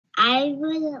I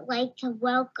would like to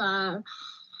welcome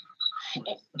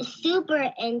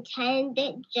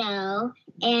Superintendent Joe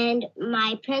and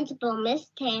my principal, Miss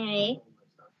Terry,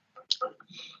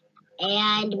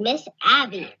 and Miss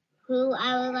Abby, who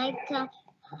I would like to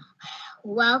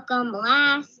welcome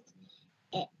last.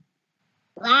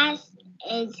 Last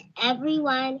is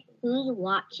everyone who's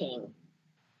watching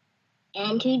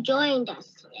and who joined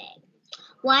us today.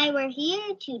 Why we're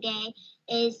here today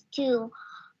is to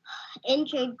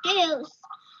introduce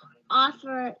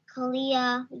author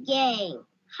Kalia Yang.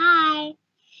 Hi.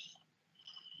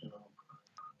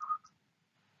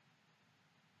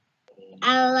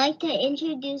 I would like to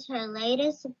introduce her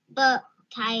latest book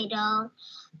titled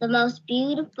The Most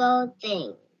Beautiful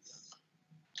Things.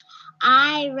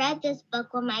 I read this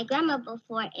book with my grandma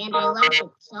before and I loved it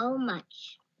so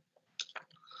much.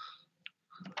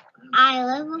 I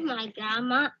live with my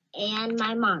grandma and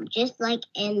my mom, just like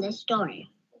in the story.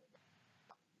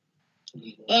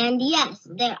 And yes,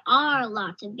 there are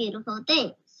lots of beautiful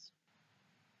things.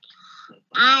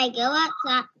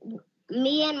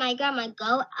 Me and my grandma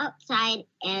go outside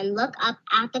and look up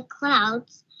at the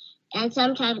clouds, and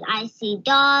sometimes I see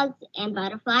dogs and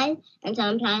butterflies, and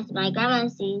sometimes my grandma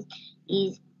sees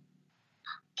these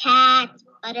cats,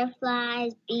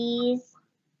 butterflies, bees,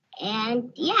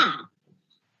 and yeah.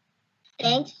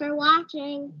 Thanks for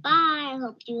watching. Bye. I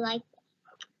hope you like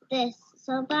this.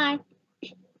 So bye.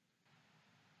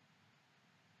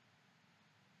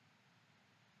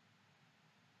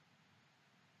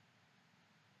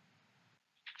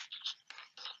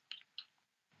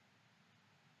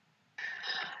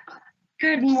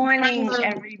 Good morning,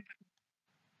 everybody.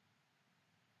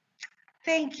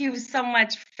 Thank you so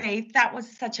much, Faith. That was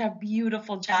such a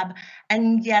beautiful job.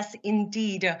 And yes,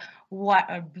 indeed, what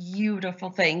a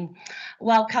beautiful thing.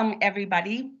 Welcome,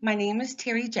 everybody. My name is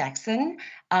Terry Jackson,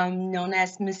 known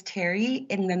as Miss Terry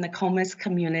in the Nokomis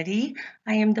community.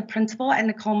 I am the principal at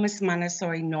Nokomis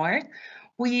Montessori North.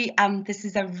 This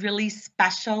is a really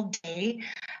special day,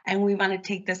 and we want to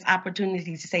take this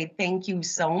opportunity to say thank you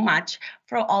so much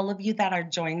for all of you that are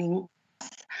joining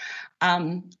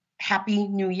us. Happy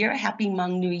New Year, Happy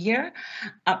Hmong New Year,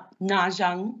 Na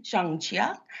Zhang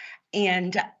Zhangqia,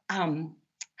 and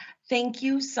thank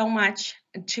you so much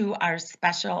to our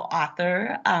special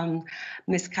author,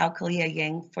 Miss Kalia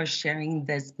Yang, for sharing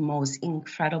this most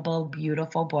incredible,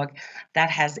 beautiful book that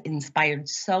has inspired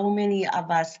so many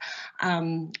of us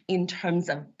in terms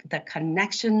of the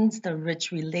connections, the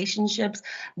rich relationships,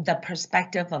 the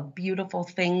perspective of beautiful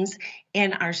things,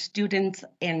 and our students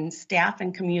and staff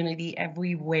and community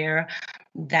everywhere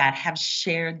that have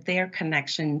shared their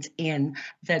connections in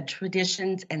the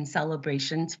traditions and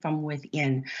celebrations from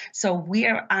within. So we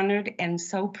are honored and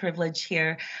so privileged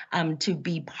here to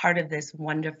be part of this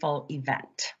wonderful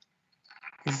event.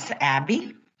 This is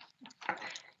Abby.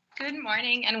 Good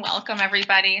morning and welcome,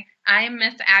 everybody. I'm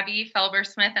Miss Abby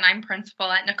Felber-Smith and I'm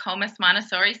principal at Nokomis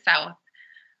Montessori South.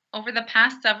 Over the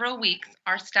past several weeks,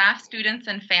 our staff, students,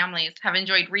 and families have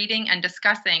enjoyed reading and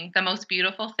discussing The Most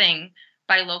Beautiful Thing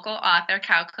by local author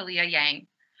Kalia Yang.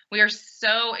 We are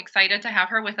so excited to have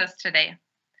her with us today.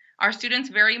 Our students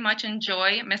very much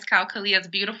enjoy Miss Kalia's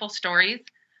beautiful stories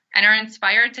and are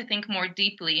inspired to think more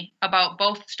deeply about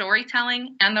both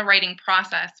storytelling and the writing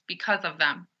process because of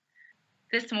them.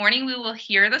 This morning, we will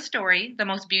hear the story, The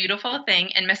Most Beautiful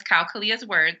Thing, in Miss Kalia's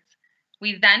words.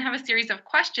 We then have a series of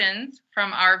questions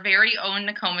from our very own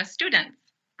Nokomis students.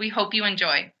 We hope you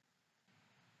enjoy.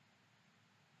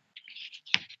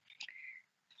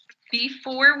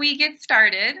 Before we get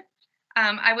started,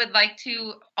 I would like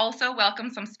to also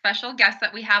welcome some special guests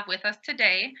that we have with us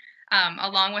today,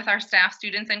 along with our staff,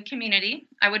 students, and community.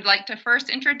 I would like to first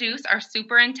introduce our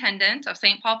superintendent of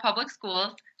St. Paul Public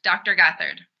Schools, Dr.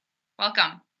 Gothard.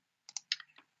 Welcome.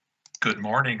 Good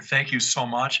morning. Thank you so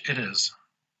much. It is.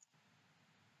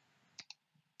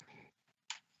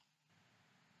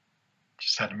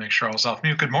 Just had to make sure I was off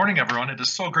mute. Good morning, everyone. It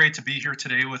is so great to be here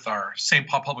today with our St.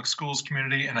 Paul Public Schools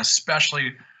community and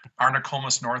especially our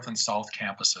Nokomis North and South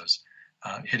campuses.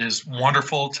 It is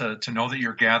wonderful to know that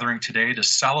you're gathering today to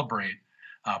celebrate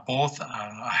both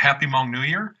a Happy Hmong New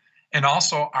Year and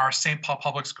also our St. Paul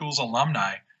Public Schools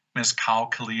alumni, Miss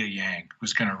Kalia Yang,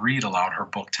 who's going to read aloud her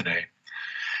book today.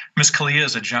 Miss Kalia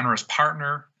is a generous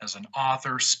partner, as an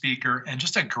author, speaker, and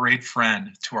just a great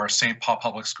friend to our St. Paul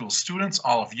Public Schools students,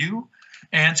 all of you,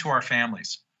 and to our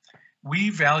families. We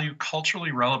value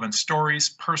culturally relevant stories,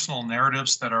 personal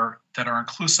narratives that are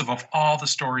inclusive of all the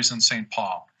stories in St.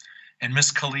 Paul. And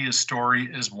Miss Kalia's story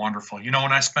is wonderful. You know,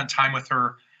 when I spent time with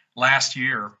her last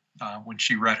year, when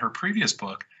she read her previous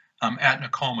book at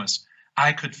Nokomis,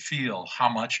 I could feel how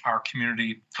much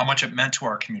it meant to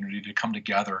our community to come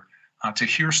together to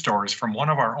hear stories from one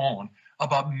of our own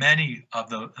about many of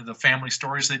the family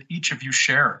stories that each of you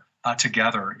share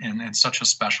together in such a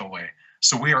special way.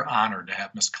 So we are honored to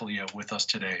have Miss Kalia with us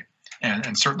today,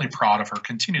 and certainly proud of her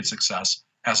continued success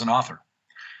as an author.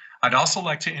 I'd also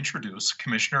like to introduce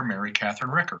Commissioner Mary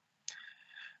Catherine Ricker,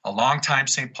 a longtime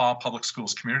St. Paul Public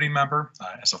Schools community member,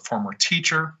 as a former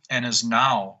teacher, and is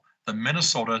now the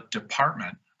Minnesota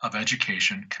Department of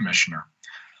Education Commissioner.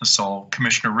 So,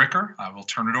 Commissioner Ricker, I will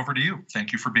turn it over to you.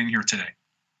 Thank you for being here today.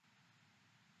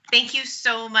 Thank you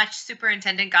so much,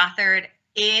 Superintendent Gothard.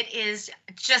 It is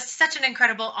just such an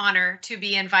incredible honor to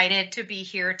be invited to be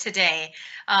here today.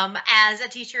 As a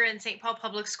teacher in St. Paul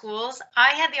Public Schools, I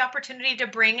had the opportunity to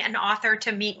bring an author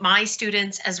to meet my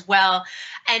students as well.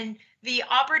 And the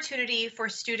opportunity for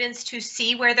students to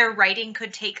see where their writing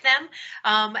could take them,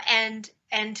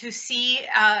 and to see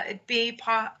be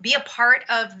a part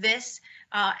of this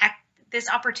this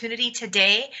opportunity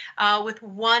today with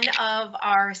one of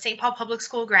our St. Paul Public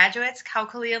School graduates,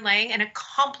 Kalia Lang, an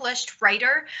accomplished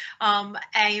writer. I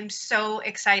am so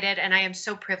excited and I am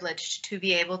so privileged to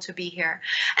be able to be here.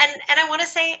 And I want to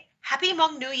say Happy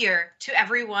Hmong New Year to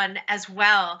everyone as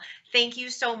well. Thank you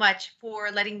so much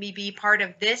for letting me be part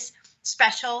of this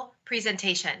special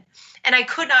presentation. And I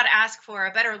could not ask for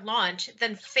a better launch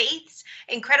than Faith's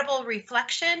incredible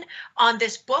reflection on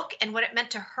this book and what it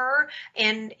meant to her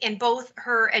in both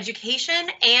her education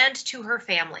and to her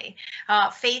family.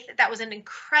 Faith, that was an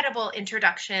incredible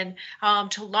introduction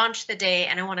to launch the day,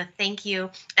 and I want to thank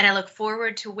you. And I look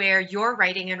forward to where your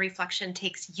writing and reflection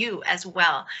takes you as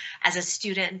well as a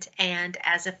student and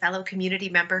as a fellow community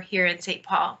member here in St.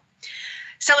 Paul.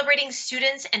 Celebrating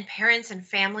students and parents and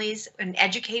families and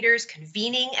educators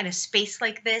convening in a space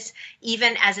like this,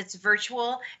 even as it's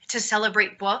virtual, to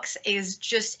celebrate books is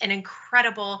just an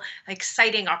incredible,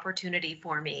 exciting opportunity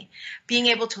for me. Being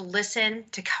able to listen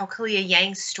to Kalia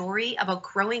Yang's story about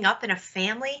growing up in a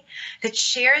family that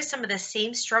shares some of the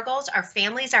same struggles our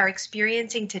families are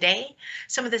experiencing today,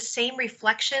 some of the same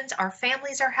reflections our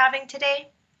families are having today.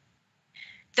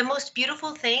 The most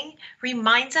beautiful thing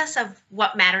reminds us of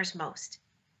what matters most.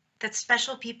 That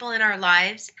special people in our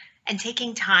lives and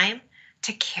taking time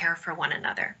to care for one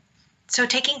another. So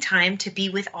taking time to be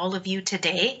with all of you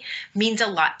today means a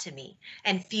lot to me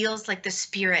and feels like the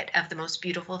spirit of the most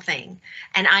beautiful thing.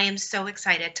 And I am so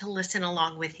excited to listen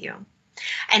along with you.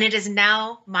 And it is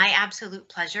now my absolute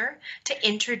pleasure to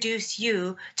introduce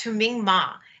you to Ming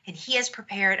Ma, and he has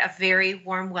prepared a very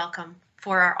warm welcome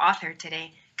for our author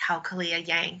today, Kalia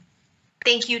Yang.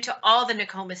 Thank you to all the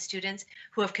Nokomis students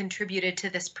who have contributed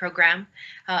to this program.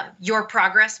 Your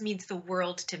progress means the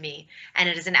world to me, and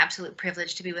it is an absolute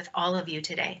privilege to be with all of you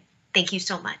today. Thank you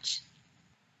so much.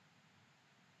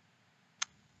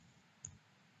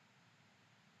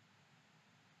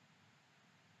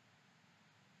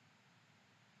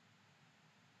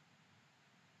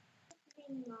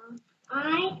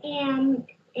 I am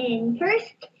in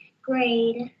first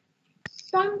grade.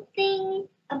 Something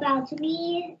about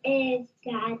me is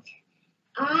that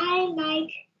I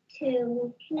like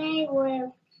to play with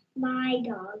my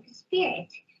dog Spirit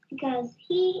because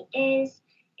he is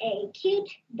a cute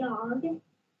dog.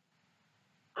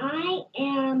 I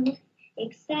am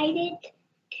excited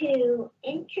to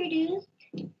introduce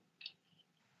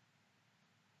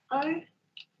our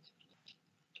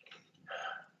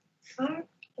for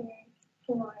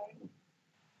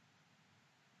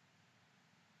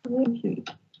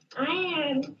I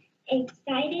am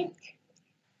excited to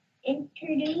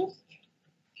introduce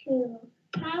to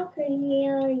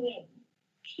Kalia Yang.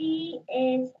 She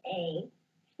is a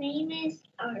famous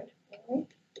author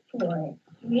for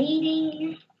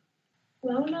reading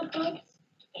grown-up books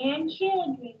and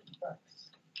children's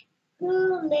books,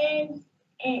 who lives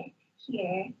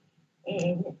here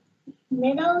in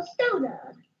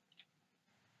Minnesota.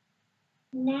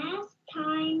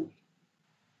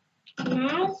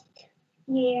 Last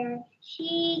year,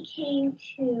 she came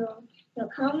to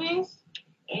Nokomis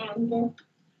and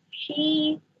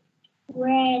she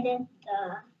read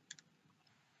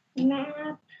the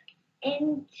map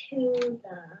into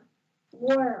the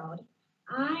world.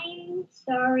 I'm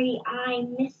sorry I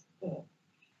missed it.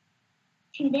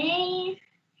 Today,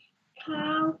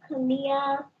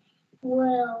 Kalia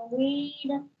will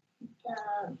read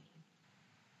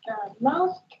the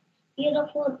most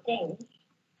beautiful thing.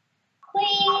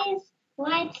 Please,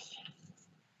 let's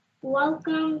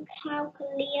welcome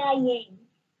Kalia Yang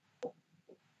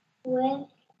with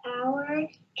our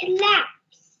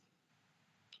claps.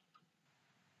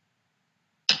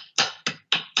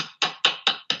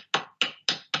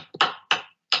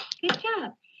 Good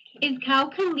job. Is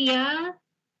Kalia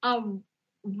a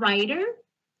writer?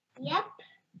 Yep.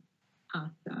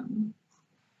 Awesome.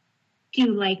 Do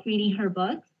you like reading her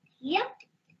books? Yep.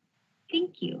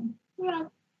 Thank you. Yeah.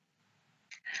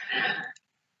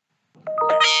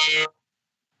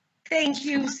 Thank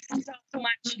you so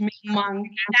much, Ming.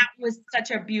 That was such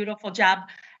a beautiful job.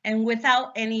 And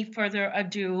without any further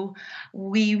ado,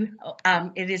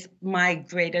 it is my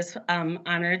greatest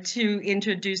honor to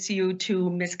introduce you to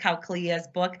Miss Kalia's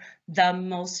book, The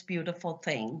Most Beautiful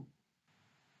Thing.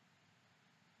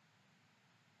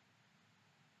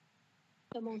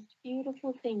 The Most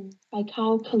Beautiful Thing by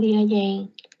Kalia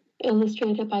Yang,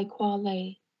 illustrated by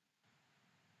Kalia.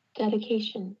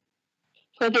 Dedication.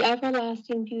 For the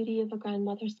everlasting beauty of a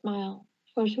grandmother's smile.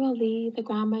 For Zhuo Li, the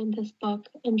grandma in this book,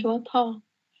 and Zhuo Tao,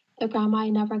 the grandma I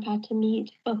never got to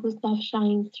meet, but whose love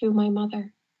shines through my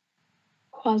mother.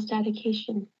 Kwa's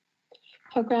dedication.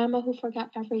 For grandma who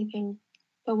forgot everything,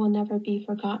 but will never be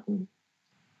forgotten.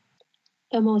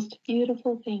 The Most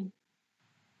Beautiful Thing.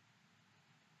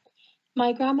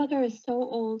 My grandmother is so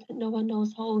old, no one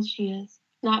knows how old she is.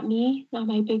 Not me, not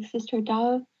my big sister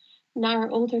Dao, not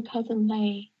our older cousin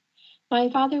Lei. My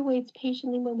father waits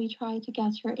patiently when we try to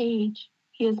guess her age.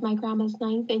 He is my grandma's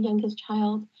 9th and youngest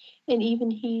child, and even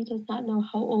he does not know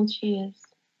how old she is.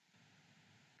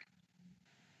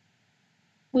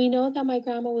 We know that my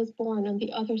grandma was born on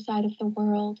the other side of the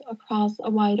world, across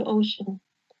a wide ocean.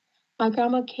 My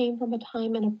grandma came from a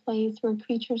time and a place where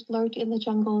creatures lurked in the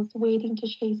jungles, waiting to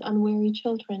chase unwary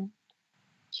children.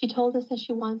 She told us that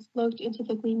she once looked into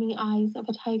the gleaming eyes of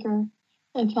a tiger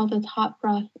and felt its hot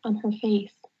breath on her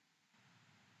face.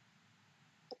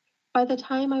 By the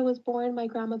time I was born, my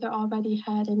grandmother already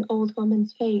had an old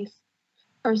woman's face.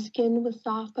 Her skin was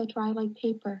soft but dry like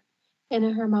paper, and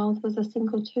in her mouth was a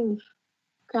single tooth.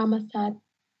 Grandma said,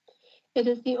 "It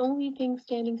is the only thing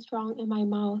standing strong in my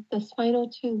mouth, the spinal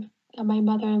tooth that my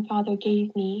mother and father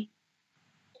gave me."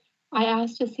 I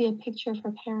asked to see a picture of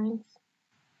her parents.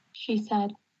 She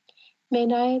said,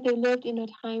 "Menai, they lived in a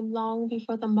time long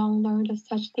before the Hmong learned of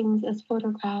such things as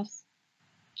photographs."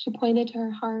 She pointed to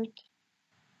her heart.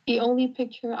 "The only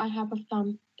picture I have of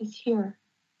them is here."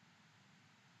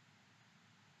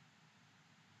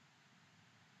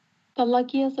 The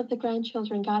luckiest of the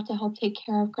grandchildren got to help take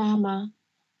care of Grandma.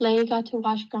 Lei got to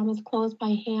wash Grandma's clothes by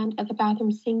hand at the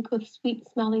bathroom sink with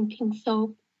sweet-smelling pink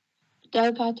soap.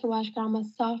 Doug got to wash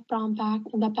Grandma's soft brown back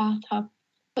in the bathtub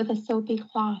with a soapy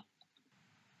cloth.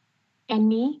 And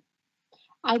me?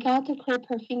 I got to clip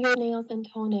her fingernails and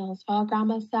toenails while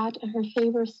Grandma sat on her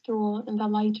favorite stool in the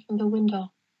light from the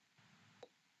window.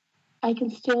 I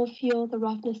can still feel the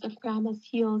roughness of Grandma's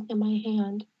heels in my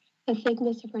hand, the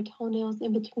thickness of her toenails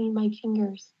in between my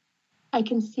fingers. I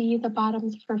can see the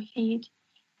bottoms of her feet,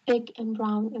 thick and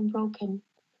brown and broken,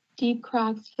 deep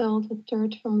cracks filled with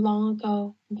dirt from long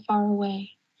ago and far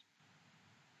away.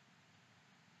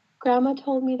 Grandma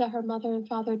told me that her mother and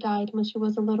father died when she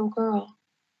was a little girl.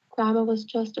 Grandma was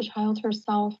just a child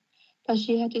herself, but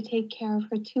she had to take care of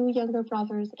her 2 younger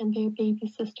brothers and their baby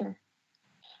sister.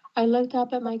 I looked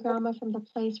up at my grandma from the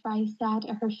place where I sat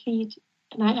at her feet,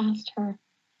 and I asked her,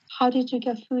 "How did you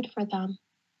get food for them?"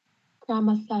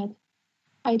 Grandma said,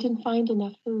 "I didn't find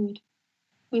enough food.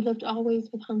 We lived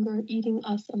always with hunger eating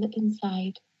us on the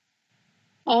inside."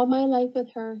 All my life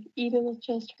with her, even with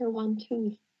just her 1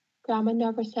 tooth, Grandma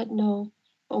never said no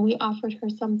when we offered her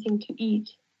something to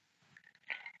eat.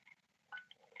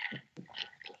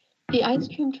 The ice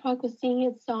cream truck was singing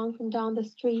its song from down the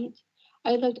street.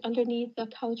 I looked underneath the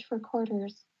couch for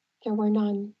quarters. There were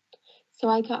none. So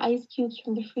I got ice cubes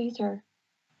from the freezer.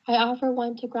 I offered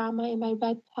one to Grandma in my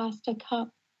red plastic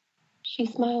cup. She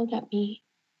smiled at me.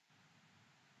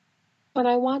 When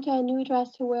I wanted a new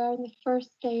dress to wear on the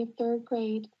first day of 3rd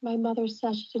grade, my mother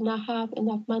said she did not have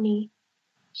enough money.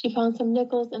 She found some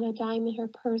nickels and a dime in her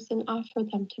purse and offered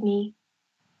them to me.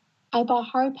 I bought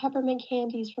hard peppermint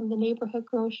candies from the neighborhood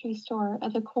grocery store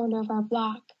at the corner of our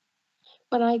block.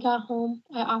 When I got home,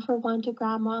 I offered one to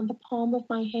Grandma on the palm of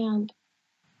my hand.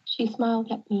 She smiled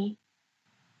at me.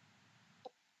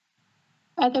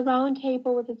 At the round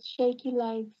table with its shaky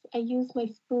legs, I used my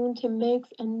spoon to mix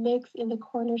and mix in the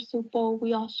corner soup bowl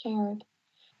we all shared.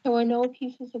 There were no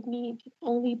pieces of meat,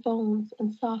 only bones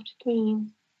and soft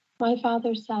greens. My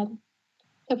father said,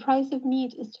 "The price of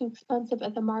meat is too expensive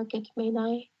at the market,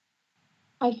 Menai."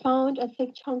 I found a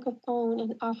thick chunk of bone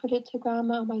and offered it to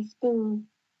Grandma on my spoon.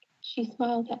 She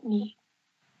smiled at me.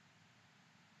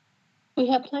 We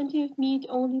had plenty of meat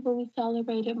only when we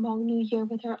celebrated Hmong New Year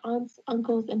with our aunts,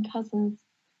 uncles, and cousins.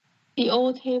 The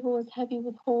old table was heavy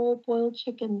with whole boiled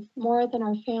chickens, more than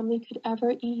our family could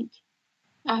ever eat.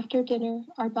 After dinner,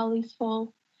 our bellies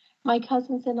full, my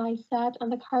cousins and I sat on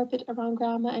the carpet around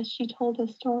Grandma as she told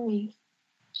us stories.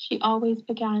 She always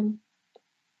began.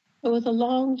 It was a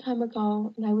long time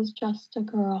ago, and I was just a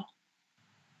girl.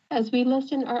 As we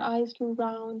listened, our eyes grew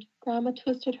round. Grandma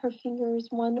twisted her fingers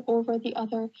one over the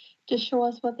other to show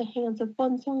us what the hands of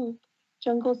Bunzong,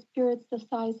 jungle spirits the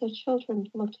size of children,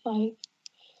 looked like.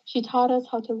 She taught us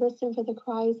how to listen for the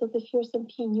cries of the fearsome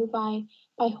Pinyu by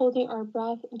holding our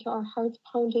breath until our hearts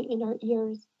pounded in our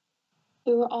ears.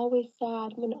 We were always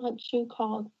sad when Aunt Chu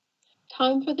called,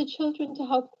 "Time for the children to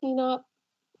help clean up."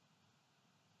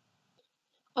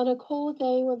 On a cold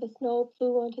day when the snow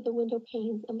flew onto the window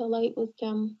panes and the light was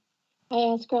dim, I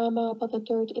asked Grandma about the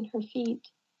dirt in her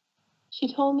feet.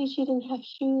 She told me she didn't have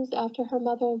shoes after her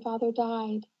mother and father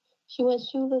died. She went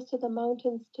shoeless to the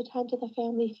mountains to tend to the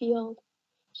family field.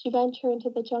 She ventured into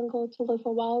the jungle to look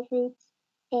for wild roots,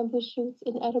 bamboo shoots,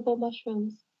 and edible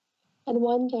mushrooms. And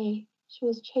one day, she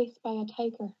was chased by a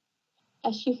tiger.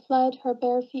 As she fled, her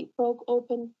bare feet broke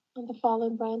open on the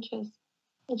fallen branches,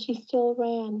 and she still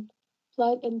ran,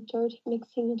 blood and dirt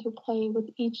mixing into clay with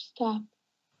each step.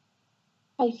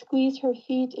 I squeezed her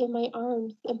feet in my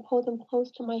arms and pulled them close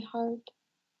to my heart,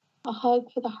 a hug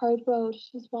for the hard road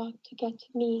she's walked to get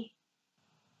to me.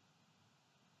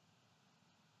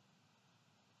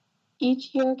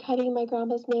 Each year, cutting my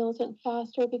grandma's nails went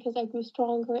faster because I grew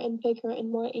stronger and bigger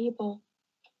and more able.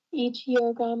 Each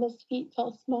year, Grandma's feet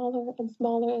felt smaller and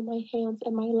smaller in my hands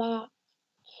and my lap.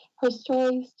 Her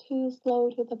stories, too,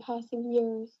 slowed with the passing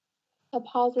years. The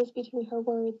pauses between her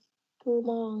words grew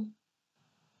long.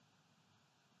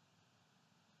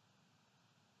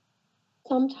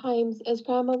 Sometimes, as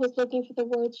Grandma was looking for the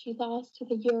words she lost to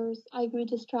the years, I grew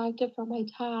distracted from my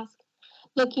task,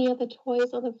 looking at the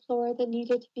toys on the floor that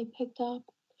needed to be picked up,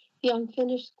 the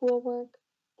unfinished schoolwork,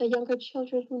 the younger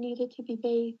children who needed to be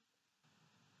bathed.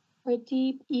 Her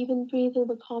deep, even breathing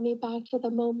would call me back to the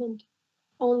moment,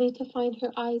 only to find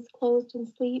her eyes closed in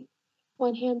sleep,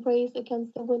 one hand raised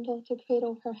against the window to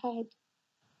cradle her head.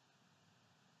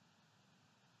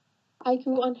 I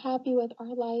grew unhappy with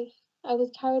our life. I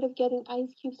was tired of getting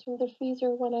ice cubes from the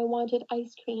freezer when I wanted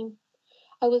ice cream.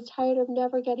 I was tired of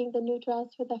never getting the new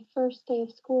dress for the first day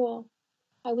of school.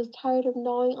 I was tired of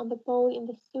gnawing on the bone in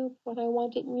the soup when I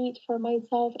wanted meat for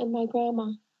myself and my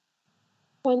grandma.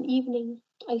 One evening,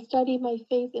 I studied my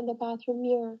face in the bathroom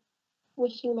mirror,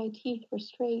 wishing my teeth were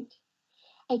straight.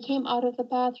 I came out of the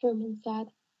bathroom and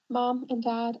said, "Mom and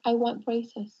Dad, I want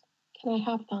braces. Can I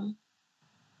have them?"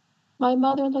 My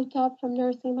mother looked up from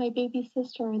nursing my baby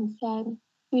sister and said,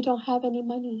 "We don't have any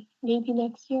money. Maybe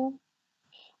next year?"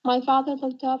 My father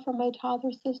looked up from my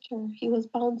toddler sister. He was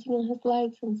bouncing on his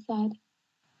legs and said,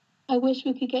 "I wish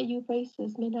we could get you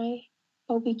braces, Minai,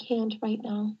 but we can't right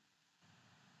now."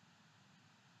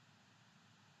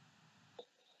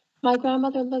 My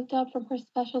grandmother looked up from her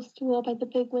special stool by the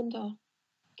big window.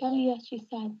 "Kalia," she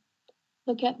said,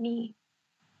 "look at me."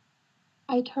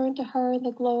 I turned to her in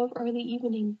the glow of early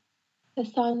evening. The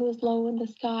sun was low in the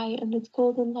sky and its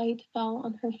golden light fell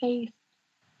on her face.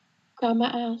 Grandma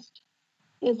asked,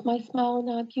 "Is my smile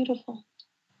not beautiful?"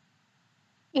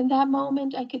 In that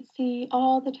moment, I could see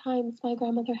all the times my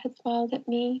grandmother had smiled at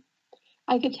me.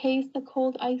 I could taste the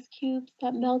cold ice cubes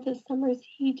that melted summer's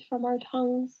heat from our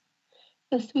tongues,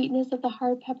 the sweetness of the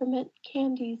hard peppermint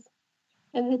candies,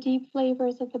 and the deep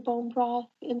flavors of the bone broth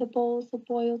in the bowls of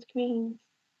boiled greens.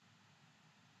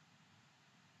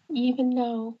 Even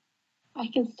now, I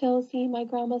can still see my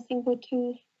grandma's single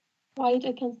tooth, white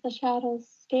against the shadows,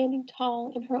 standing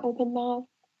tall in her open mouth.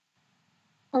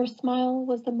 Her smile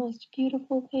was the most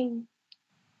beautiful thing.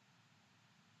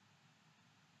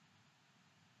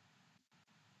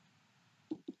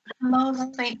 Hello,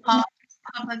 St. Paul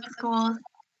Public Schools.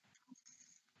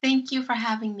 Thank you for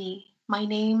having me. My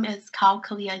name is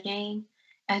Kalia Yang,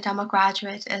 and I'm a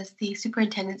graduate, as the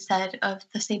superintendent said, of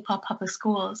the St. Paul Public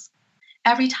Schools.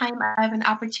 Every time I have an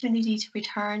opportunity to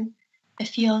return, it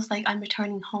feels like I'm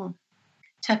returning home,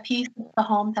 to a piece of the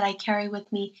home that I carry with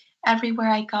me everywhere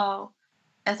I go,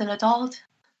 as an adult,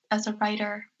 as a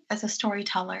writer, as a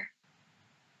storyteller.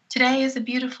 Today is a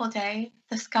beautiful day.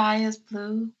 The sky is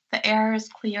blue, the air is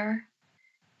clear.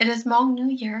 It is Hmong New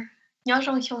Year.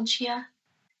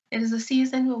 It is a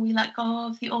season when we let go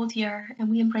of the old year and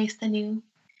we embrace the new,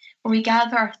 where we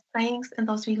gather our strengths and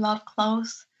those we love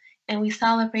close, and we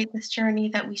celebrate this journey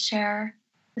that we share,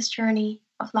 this journey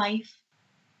of life.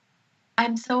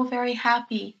 I'm so very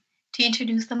happy to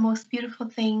introduce the most beautiful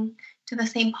thing to the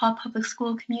St. Paul Public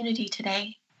School community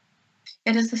today.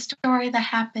 It is a story that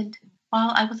happened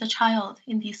while I was a child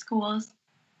in these schools.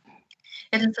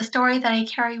 It is a story that I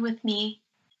carry with me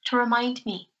to remind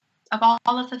me of all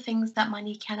of the things that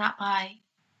money cannot buy.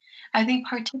 I think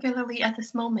particularly at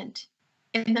this moment,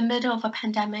 in the middle of a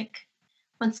pandemic,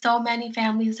 when so many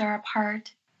families are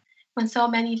apart, when so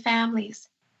many families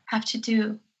have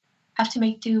to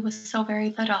make do with so very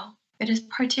little, it is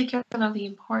particularly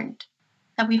important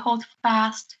that we hold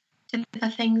fast to the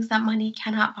things that money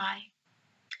cannot buy.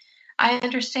 I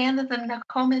understand that the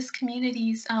Nokomis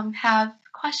communities have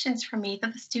questions for me,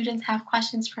 that the students have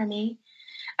questions for me.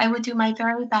 I would do my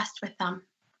very best with them,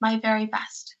 my very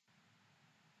best.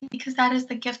 Because that is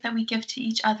the gift that we give to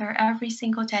each other every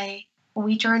single day when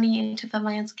we journey into the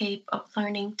landscape of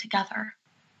learning together.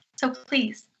 So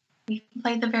please, we can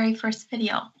play the very first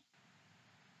video.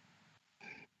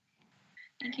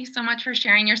 Thank you so much for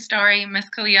sharing your story, Ms.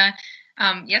 Kalia.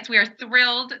 Yes, we are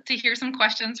thrilled to hear some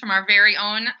questions from our very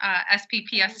own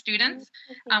SPPS students.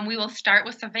 We will start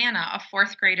with Savannah, a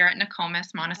fourth grader at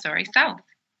Nokomis Montessori South.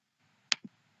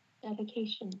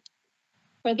 Dedication.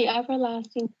 For the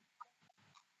everlasting.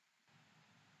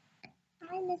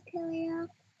 Hi, Miss Kalia.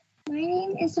 My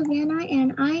name is Savannah,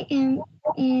 and I am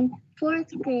in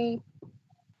fourth grade.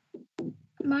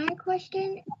 My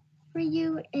question for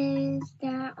you is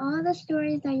that all the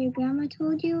stories that your grandma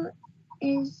told you,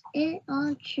 is it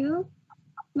all true?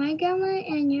 My grandma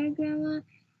and your grandma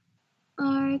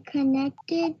are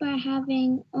connected by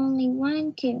having only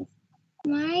one tooth.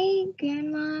 My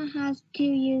grandma has to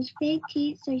use fake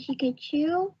teeth so she could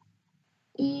chew,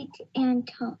 eat, and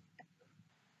talk.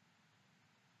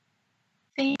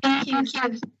 Thank you.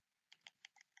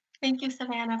 Thank you,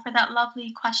 Savannah, for that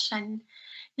lovely question.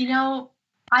 You know,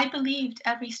 I believed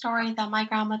every story that my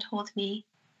grandma told me,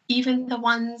 even the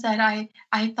ones that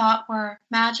I thought were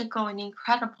magical and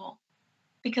incredible,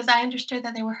 because I understood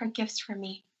that they were her gifts for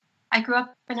me. I grew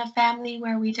up in a family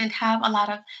where we didn't have a lot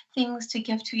of things to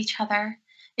give to each other.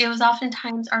 It was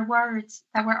oftentimes our words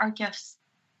that were our gifts,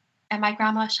 and my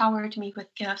grandma showered me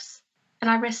with gifts, and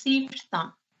I received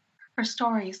them, her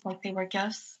stories, like they were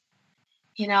gifts.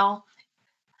 You know,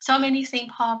 so many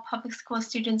St. Paul public school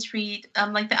students read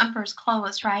like The Emperor's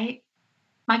Clothes, right?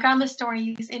 My grandma's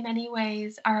stories in many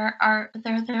ways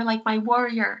they're like my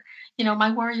warrior,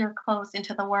 my warrior clothes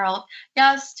into the world.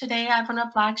 Yes, today I have on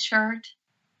a black shirt,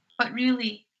 but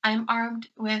really I'm armed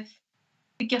with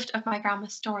the gift of my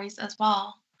grandma's stories as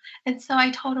well. And so I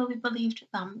totally believed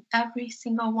them, every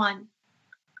single one,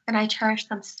 and I cherish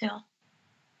them still.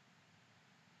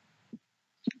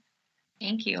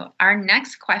 Thank you. Our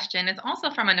next question is also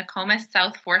from a Nokomis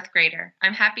South fourth grader.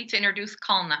 I'm happy to introduce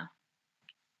Kalna.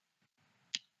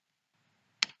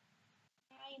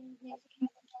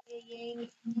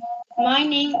 My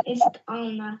name is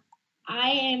Kalna. I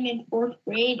am in fourth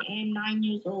grade and 9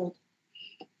 years old.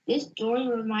 This story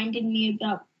reminded me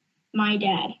about my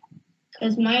dad,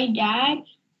 because my dad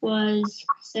was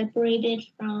separated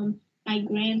from my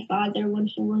grandfather when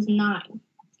he was 9,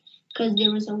 because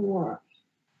there was a war.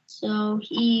 So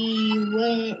he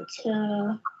went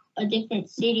to a different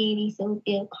city in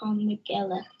Ethiopia called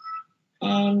Mekelle.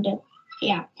 And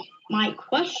yeah, my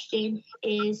question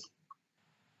is,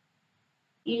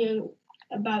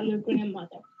 about your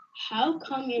grandmother. How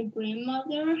come your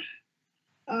grandmother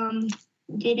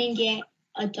didn't get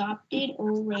adopted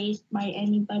or raised by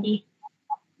anybody?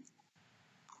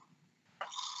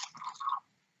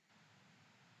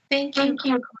 Thank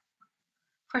you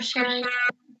for sharing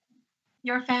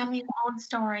your family's own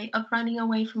story of running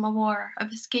away from a war,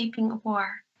 of escaping a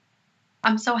war.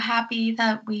 I'm so happy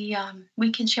that we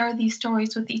can share these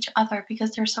stories with each other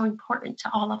because they're so important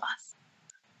to all of us.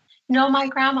 My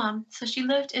grandma, so she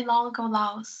lived in long ago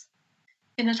Laos,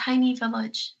 in a tiny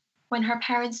village. When her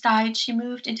parents died, she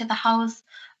moved into the house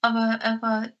of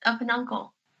an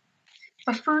uncle.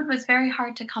 But food was very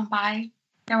hard to come by.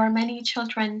 There were many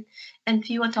children and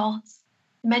few adults,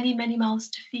 many mouths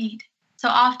to feed. So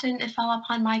often it fell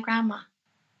upon my grandma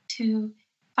to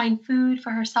find food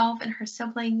for herself and her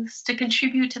siblings, to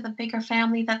contribute to the bigger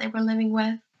family that they were living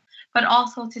with, but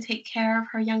also to take care of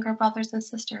her younger brothers and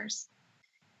sisters.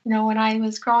 When I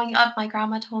was growing up, my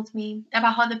grandma told me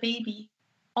about how the baby,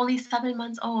 only 7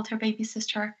 months old, her baby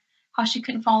sister, how she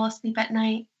couldn't fall asleep at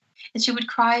night. And she would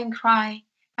cry and cry.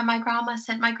 And my grandma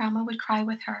said my grandma would cry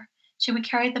with her. She would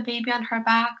carry the baby on her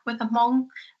back with a Hmong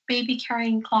baby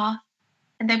carrying cloth.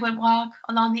 And they would walk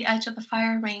along the edge of the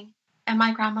fire ring. And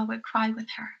my grandma would cry with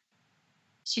her.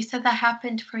 She said that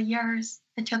happened for years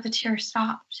until the tears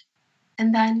stopped.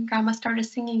 And then grandma started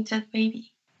singing to the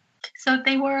baby. So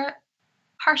they were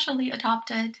partially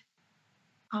adopted,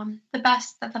 the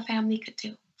best that the family could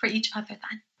do for each other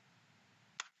then.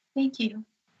 Thank you.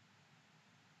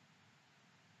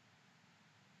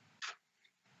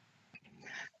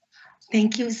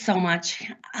 Thank you so much,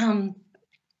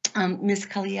 Miss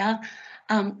Kalia.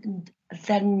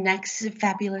 The next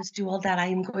fabulous duo that I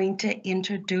am going to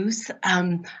introduce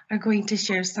are going to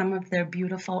share some of their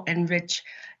beautiful and rich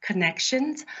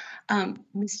connections.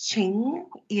 Ms. Ching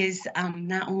is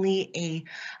not only a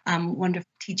wonderful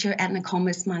teacher at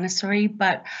Nokomis Montessori,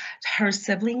 but her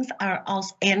siblings are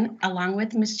also, and along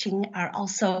with Ms. Ching, are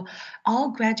also all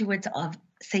graduates of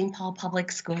St. Paul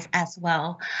Public Schools as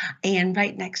well. And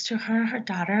right next to her,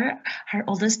 her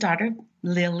oldest daughter,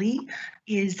 Lily,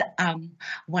 is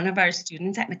one of our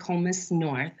students at Nokomis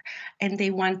North, and they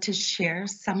want to share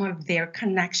some of their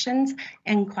connections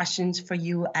and questions for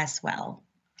you as well.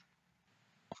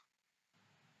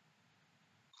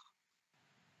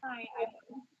 Hi,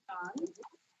 I'm Dawn.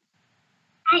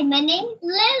 Hi, my name's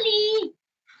Lily.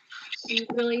 We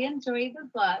really enjoyed the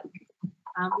book.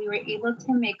 We were able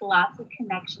to make lots of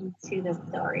connections to the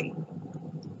story.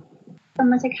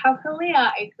 Similar to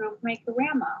Kalia, I grew up with my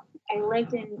grandma. I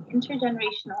lived in an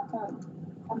intergenerational home.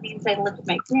 That means I lived with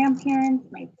my grandparents,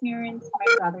 my parents,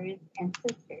 my brothers, and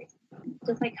sisters,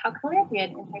 just like Kalia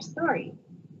did in her story.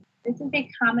 This is a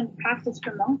common practice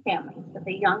for Hmong families, that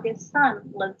the youngest son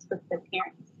lives with the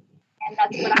parents. And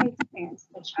that's what I experienced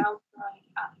as a child growing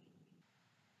up.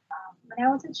 When I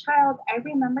was a child, I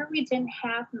remember we didn't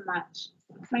have much.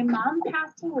 My mom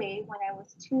passed away when I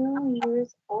was 2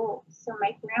 years old, so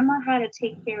my grandma had to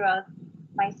take care of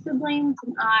my siblings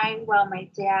and I while my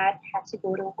dad had to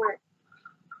go to work.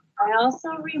 I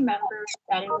also remember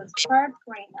that it was hard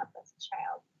growing up as a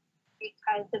child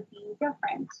because of being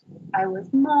different. I was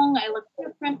Hmong, I looked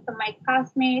different from my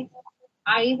classmates.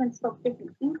 I even spoke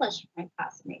different English from my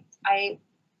classmates. I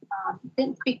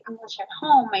didn't speak English at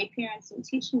home. My parents didn't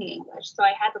teach me English, so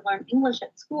I had to learn English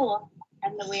at school,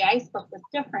 and the way I spoke was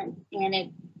different, and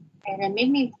it made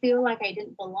me feel like I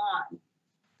didn't belong.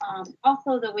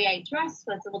 Also, the way I dressed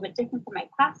was a little bit different from my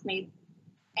classmates,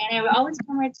 and I would always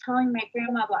remember telling my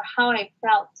grandma about how I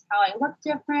felt, how I looked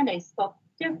different, I spoke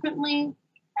differently,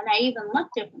 and I even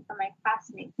looked different from my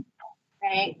classmates,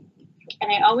 right?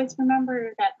 And I always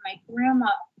remember that my grandma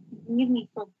made me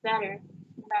feel better,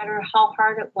 no matter how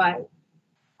hard it was.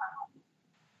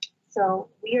 So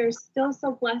we are still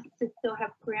so blessed to still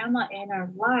have grandma in our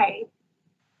life.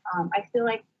 I feel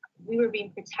like we were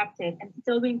being protected and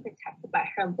still being protected by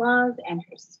her love and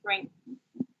her strength.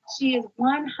 She is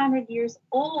 100 years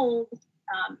old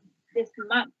this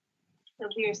month. So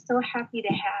we are so happy to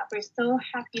have, we're so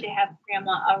happy to have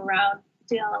grandma around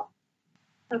still.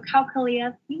 So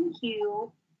Kalia, thank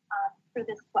you for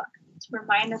this book to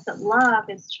remind us that love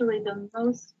is truly the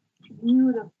most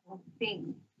beautiful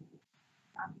thing.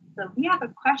 So we have a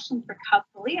question for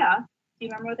Kalia. Do you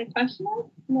remember what the question is?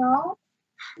 No?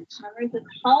 Remember, it's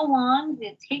how long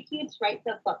did it take you to write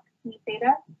the book? Can you say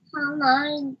that? How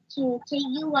long did it take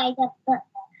you to write the book?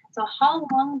 So how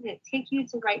long did it take you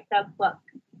to write the book?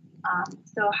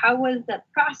 So how was the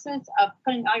process of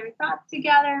putting all your thoughts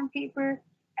together on paper?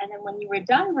 And then when you were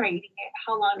done writing it,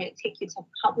 how long did it take you to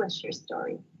publish your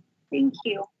story? Thank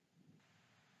you.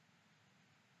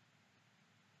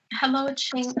 Hello,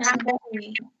 Ching and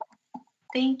Lily.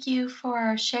 Thank you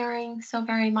for sharing so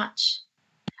very much.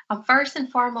 First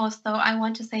and foremost, though, I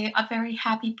want to say a very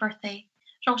happy birthday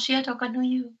to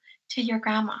your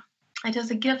grandma. It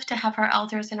is a gift to have our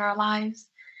elders in our lives,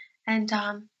 and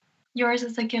yours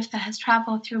is a gift that has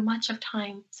traveled through much of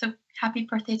time. So happy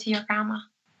birthday to your grandma.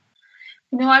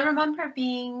 You know, I remember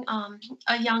being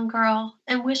a young girl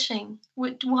and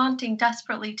wanting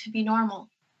desperately to be normal,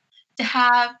 to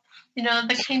have, you know,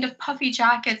 the kind of puffy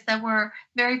jackets that were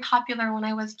very popular when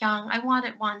I was young. I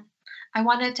wanted one. I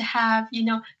wanted to have, you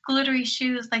know, glittery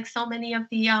shoes like so many of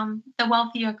the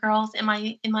wealthier girls in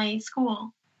my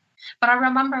school. But I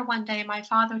remember one day my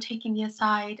father taking me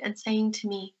aside and saying to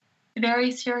me,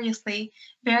 very seriously,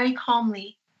 very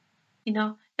calmly, you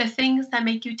know, the things that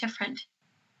make you different,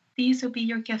 these will be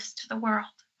your gifts to the world.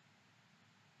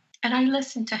 And I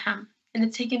listened to him, and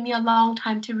it's taken me a long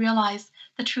time to realize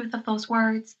the truth of those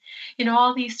words. You know,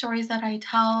 all these stories that I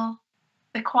tell,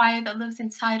 the quiet that lives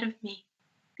inside of me,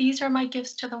 these are my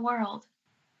gifts to the world.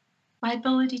 My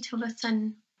ability to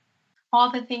listen,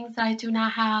 all the things that I do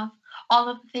not have, all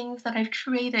of the things that I've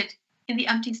created in the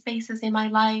empty spaces in my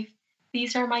life,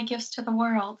 these are my gifts to the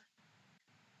world.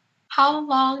 How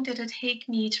long did it take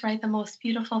me to write the most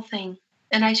beautiful thing?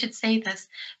 And I should say this,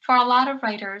 for a lot of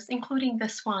writers, including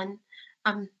this one,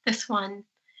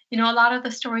 you know, a lot of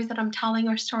the stories that I'm telling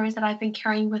are stories that I've been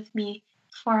carrying with me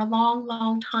for a long,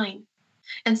 long time.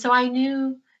 And so I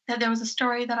knew that there was a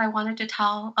story that I wanted to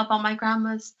tell about my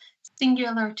grandma's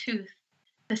singular tooth,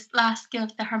 this last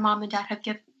gift that her mom and dad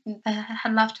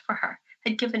had left for her,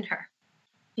 had given her.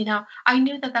 You know, I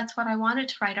knew that that's what I wanted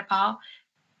to write about.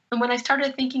 And when I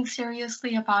started thinking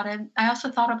seriously about it, I also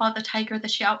thought about the tiger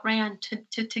that she outran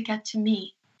to get to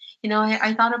me. You know,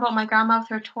 I thought about my grandma with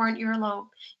her torn earlobe,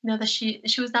 you know, that she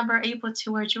was never able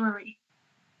to wear jewelry.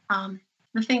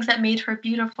 The things that made her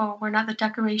beautiful were not the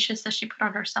decorations that she put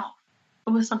on herself.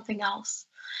 It was something else.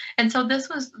 And so this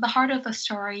was the heart of the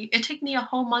story. It took me a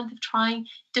whole month of trying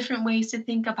different ways to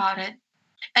think about it.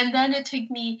 And then it took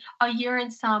me a year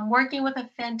and some working with a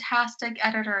fantastic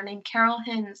editor named Carol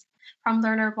Hinz from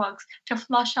Learner Books to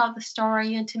flush out the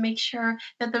story and to make sure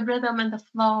that the rhythm and the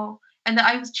flow and that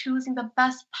I was choosing the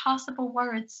best possible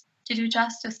words to do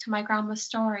justice to my grandma's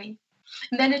story.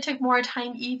 And then it took more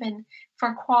time even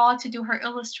for Qual to do her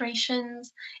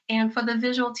illustrations and for the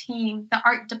visual team, the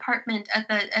art department at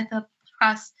the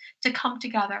press to come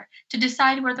together to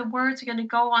decide where the words are going to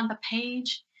go on the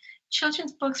page.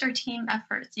 Children's books are team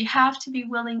efforts. You have to be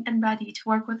willing and ready to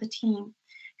work with a team,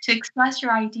 to express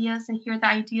your ideas and hear the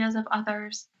ideas of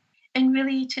others, and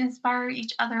really to inspire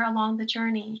each other along the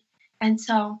journey. And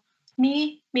so,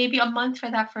 me, maybe a month for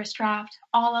that first draft,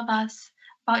 all of us,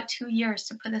 about 2 years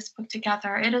to put this book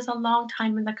together. It is a long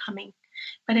time in the coming,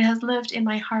 but it has lived in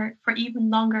my heart for even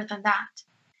longer than that.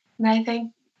 And I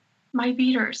think my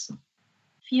readers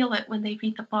feel it when they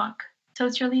read the book. So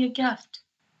it's really a gift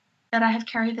that I have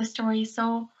carried this story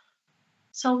so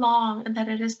long and that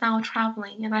it is now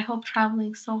traveling, and I hope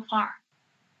traveling so far.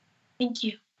 Thank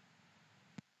you.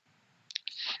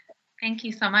 Thank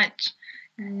you so much.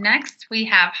 Next, we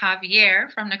have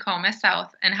Javier from Nokomis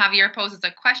South, and Javier poses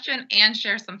a question and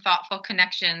shares some thoughtful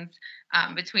connections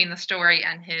between the story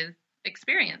and his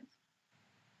experience.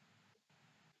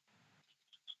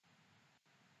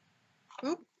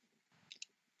 Oop.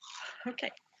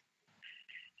 Okay.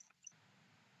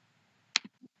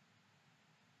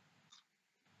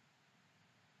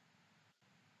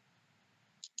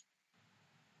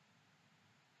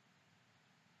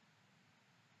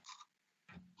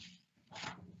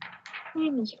 Hi,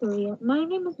 Miss Kalia. My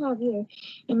name is Javier,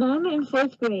 and I'm in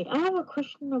 4th grade. I have a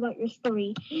question about your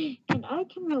story, and I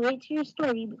can relate to your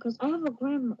story because I have a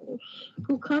grandmother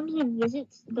who comes and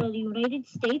visits the United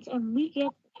States, and we get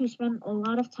to spend a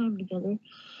lot of time together.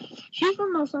 She's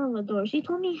from El Salvador. She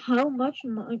told me how much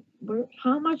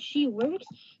she works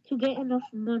to get enough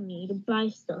money to buy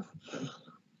stuff.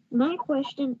 My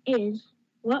question is,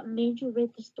 what made you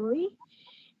write the story?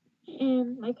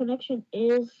 And my connection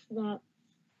is that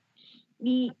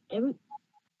me and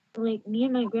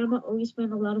my grandma always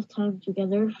spend a lot of time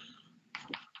together.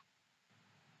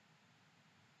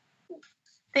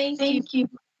 Thank you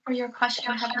for your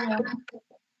question, Javier.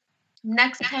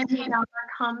 Next time your grandma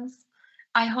comes,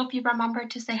 I hope you remember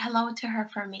to say hello to her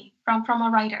for me from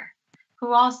a writer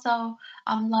who also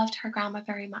loved her grandma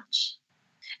very much.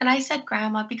 And I said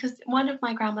grandma because one of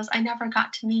my grandmas I never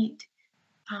got to meet.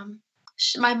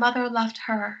 My mother left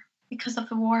her because of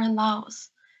the war in Laos,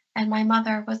 and my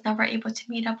mother was never able to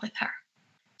meet up with her.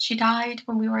 She died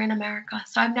when we were in America,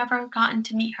 so I've never gotten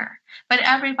to meet her. But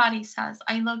everybody says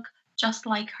I look just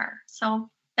like her. So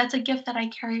that's a gift that I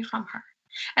carry from her.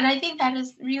 And I think that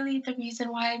is really the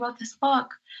reason why I wrote this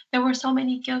book. There were so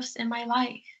many gifts in my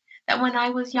life that when I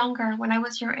was younger, when I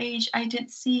was your age, I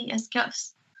didn't see as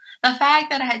gifts. The fact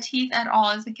that I had teeth at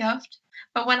all is a gift,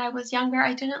 but when I was younger,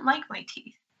 I didn't like my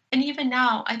teeth. And even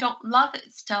now, I don't love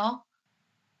it still,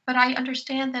 but I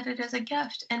understand that it is a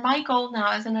gift. And my goal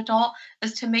now as an adult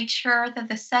is to make sure that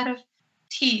the set of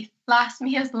teeth lasts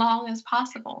me as long as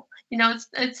possible. You know,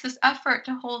 it's this effort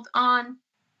to hold on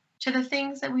to the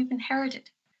things that we've inherited,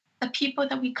 the people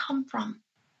that we come from,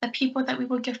 the people that we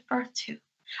will give birth to.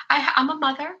 I'm a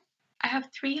mother. I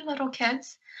have 3 little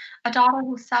kids, a daughter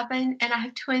who's 7, and I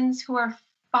have twins who are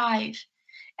 5.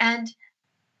 And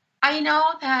I know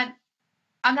that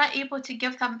I'm not able to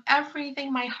give them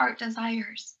everything my heart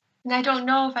desires. And I don't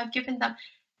know if I've given them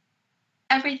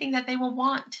everything that they will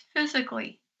want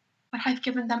physically, but I've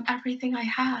given them everything I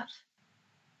have.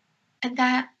 And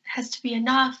that has to be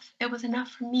enough. It was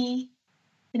enough for me,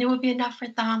 and it will be enough for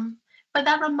them. But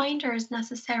that reminder is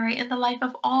necessary in the life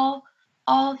of all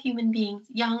human beings,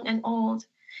 young and old.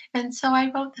 And so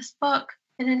I wrote this book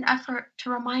in an effort to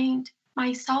remind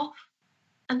myself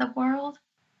and the world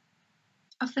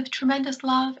of the tremendous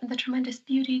love and the tremendous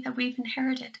beauty that we've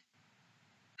inherited.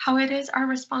 How it is our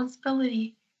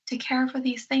responsibility to care for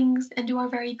these things and do our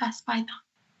very best by them.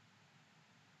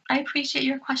 I appreciate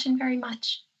your question very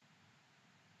much.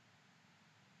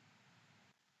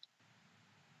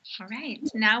 All right,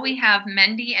 now we have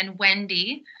Mendy and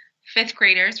Wendy, 5th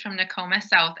graders from Nokomis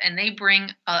South, and they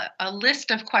bring a list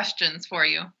of questions for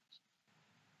you.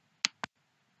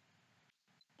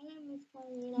 Hi, Miss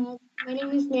My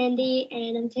name is Mandy,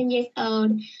 and I'm 10 years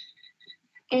old.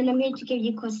 And I'm here to give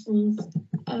you questions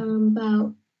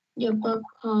about your book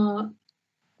called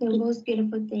The Most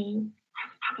Beautiful Thing.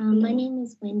 My name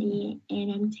is Wendy,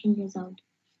 and I'm 10 years old.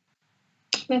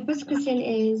 My first question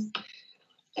is,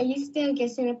 are you still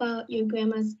guessing about your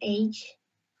grandma's age?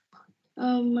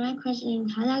 My question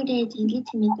is, how long did it take you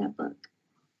to make that book?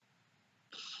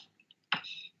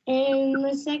 And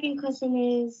my second question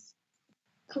is,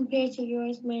 compared to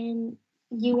yours, when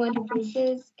you wanted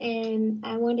braces and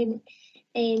I wanted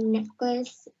a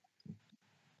necklace,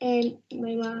 and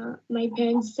my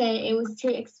parents said it was too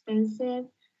expensive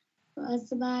for us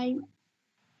to buy.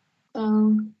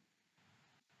 So,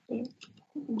 yeah.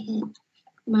 Okay.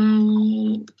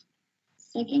 My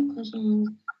second question is,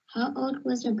 how old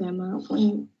was your grandma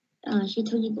when she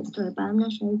told you the story? But I'm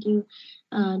not sure if you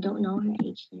don't know her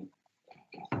age yet.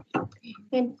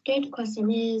 The third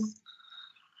question is,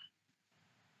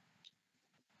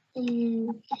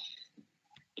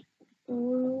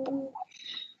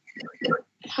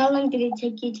 how long did it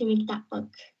take you to make that book?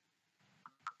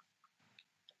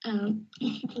 I don't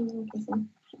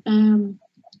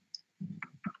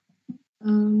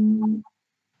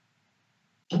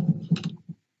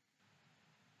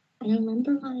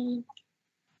remember mine.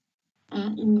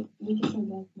 You can say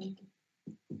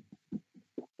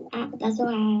that. That's all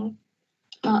I have.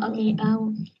 Oh, okay.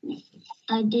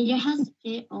 Did your house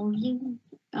fit all of you?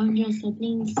 All your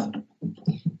siblings?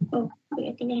 Oh, wait,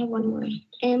 I think I have one more.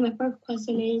 And my first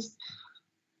question is,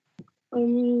 where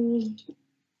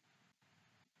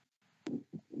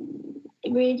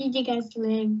did you guys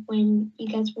live when you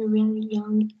guys were really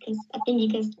young? Because I think you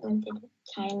guys lived in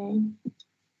Thailand.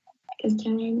 Because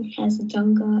Thailand has a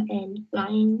jungle and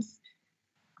lions.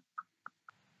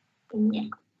 And yeah.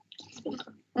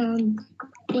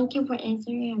 Thank you for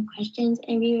answering our questions,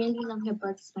 and we really love your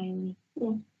books, finally.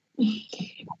 Yeah.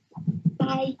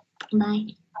 Bye.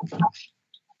 Bye.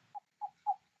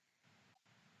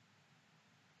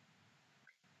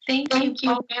 Thank you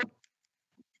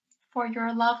for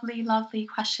your lovely, lovely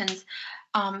questions.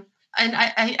 And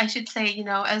I should say, you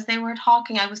know, as they were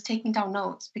talking, I was taking down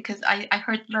notes because I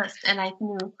heard the list and I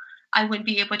knew I wouldn't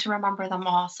be able to remember them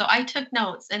all. So I took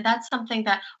notes, and that's something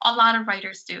that a lot of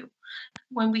writers do.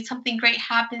 When something great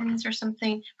happens or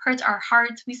something hurts our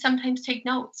hearts, we sometimes take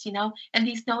notes, you know, and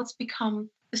these notes become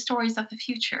the stories of the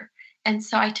future. And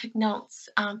so I took notes.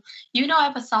 You know, I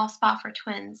have a soft spot for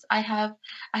twins. I have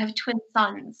twin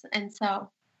sons, and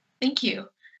so thank you.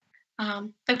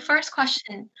 The first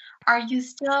question: Are you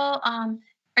still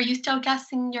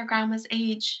guessing your grandma's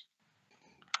age?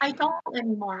 I don't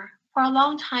anymore. For a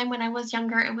long time, when I was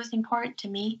younger, it was important to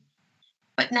me,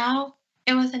 but now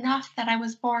it was enough that I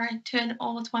was born to an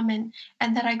old woman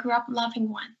and that I grew up loving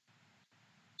one.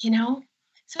 You know,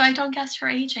 so I don't guess her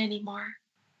age anymore.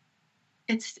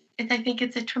 I think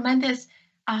it's a tremendous.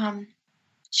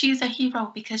 She's a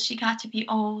hero because she got to be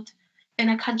old in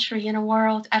a country, in a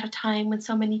world, at a time when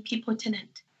so many people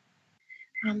didn't.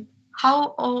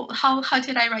 How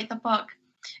did I write the book?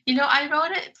 You know, I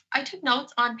wrote it, I took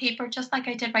notes on paper just like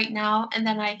I did right now, and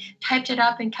then I typed it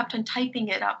up and kept on typing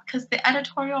it up because the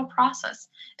editorial process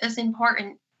is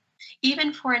important.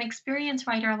 Even for an experienced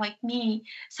writer like me,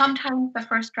 sometimes the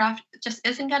first draft just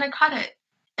isn't going to cut it.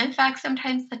 In fact,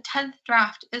 sometimes the 10th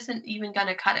draft isn't even going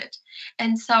to cut it.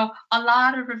 And so a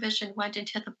lot of revision went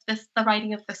into the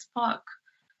writing of this book.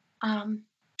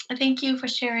 Thank you for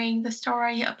sharing the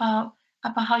story about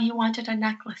how you wanted a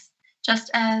necklace, just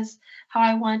as how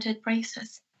I wanted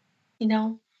braces. You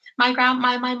know,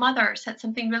 my mother said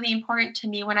something really important to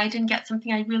me when I didn't get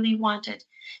something I really wanted.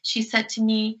 She said to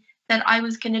me that I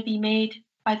was going to be made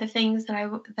by the things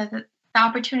the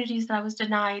opportunities that I was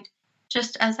denied,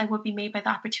 just as I would be made by the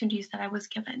opportunities that I was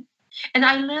given. And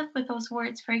I live with those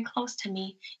words very close to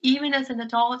me. Even as an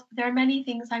adult, there are many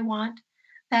things I want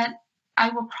that I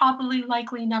will probably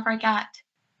likely never get,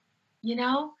 you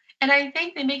know? And I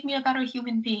think they make me a better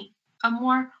human being, a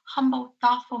more humble,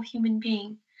 thoughtful human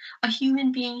being, a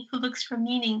human being who looks for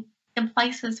meaning in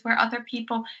places where other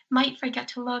people might forget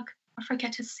to look or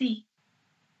forget to see.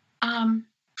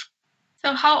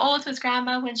 So how old was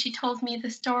Grandma when she told me the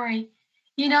story?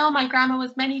 You know, my grandma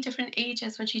was many different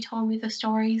ages when she told me the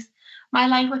stories. My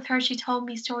life with her, she told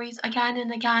me stories again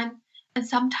and again, and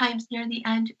sometimes near the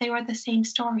end, they were the same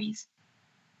stories.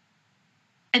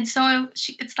 And so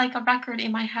it's like a record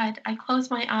in my head. I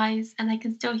close my eyes and I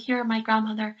can still hear my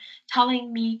grandmother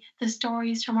telling me the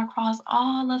stories from across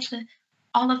all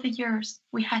of the years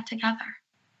we had together.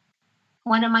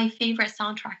 One of my favorite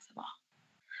soundtracks of all.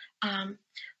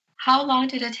 How long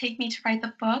did it take me to write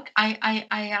the book? I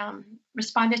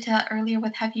responded to that earlier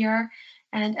with Javier.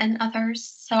 and others.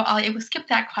 So I will skip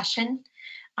that question.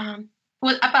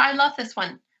 But I love this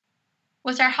one.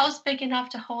 Was our house big enough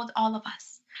to hold all of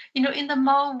us? You know, in the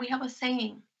Hmong, we have a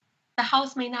saying, the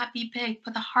house may not be big,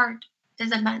 but the heart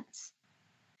is immense.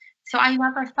 So I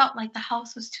never felt like the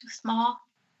house was too small.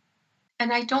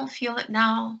 And I don't feel it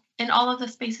now. In all of the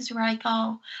spaces where I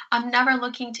go, I'm never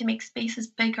looking to make spaces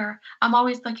bigger. I'm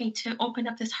always looking to open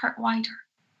up this heart wider.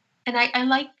 And I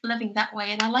like living that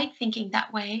way, and I like thinking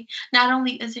that way. Not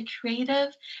only is it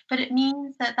creative, but it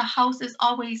means that the house is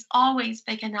always, always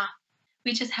big enough.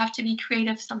 We just have to be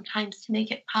creative sometimes to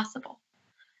make it possible.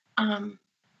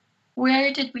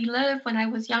 Where did we live when I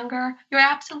was younger? You're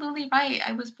absolutely right.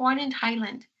 I was born in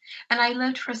Thailand, and I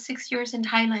lived for 6 years in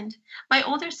Thailand. My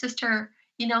older sister,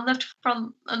 lived for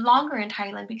longer in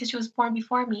Thailand because she was born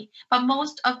before me. But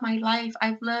most of my life,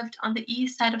 I've lived on the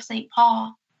east side of St.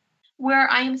 Paul, where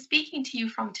I am speaking to you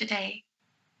from today.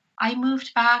 I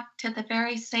moved back to the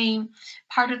very same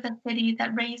part of the city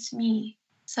that raised me.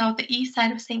 So the east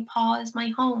side of St. Paul is my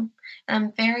home, and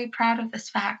I'm very proud of this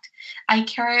fact. I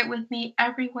carry it with me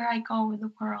everywhere I go in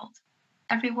the world,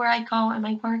 everywhere I go in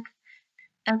my work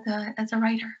as a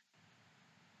writer.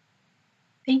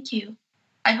 Thank you.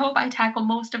 I hope I tackle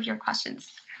most of your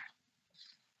questions.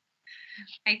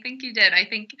 I think you did. I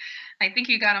think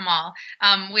you got them all.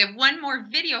 We have one more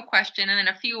video question and then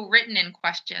a few written in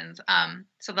questions.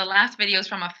 So the last video is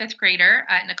from a 5th grader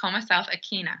at Nakoma South,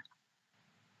 Akina.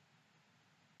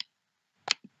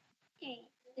 Okay,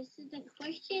 this is the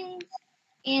questions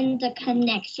and the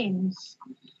connections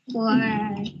for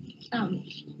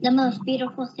the most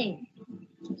beautiful thing.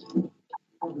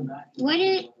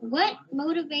 What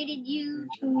motivated you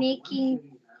to make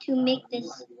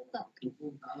this book?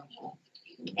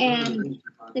 And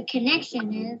the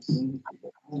connection is,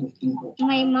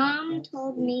 my mom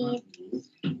told me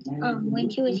when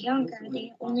she was younger,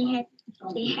 they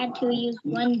had to use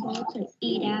one bowl to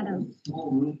eat out of,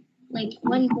 like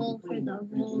one bowl for the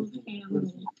whole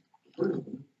family.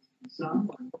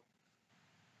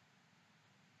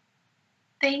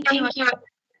 Thank you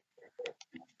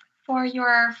for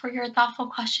your thoughtful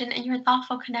question and your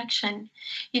thoughtful connection.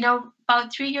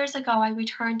 About 3 years ago, I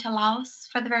returned to Laos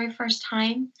for the very first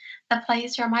time, the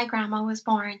place where my grandma was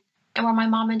born and where my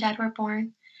mom and dad were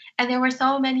born. And there were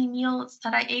so many meals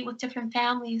that I ate with different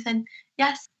families. And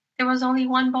yes, there was only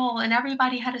one bowl, and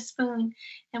everybody had a spoon,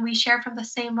 and we shared from the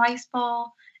same rice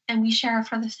bowl, and we shared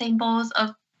from the same bowls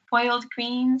of boiled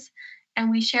greens, and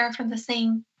we shared from the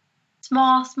same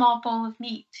small bowl of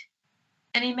meat.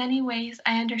 And in many ways,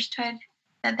 I understood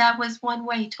that was one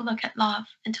way to look at love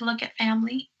and to look at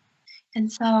family.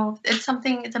 And so it's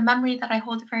a memory that I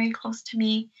hold very close to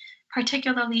me,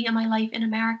 particularly in my life in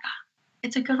America.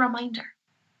 It's a good reminder.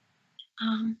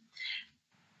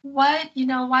 Why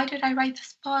did I write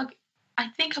this book? I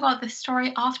think about this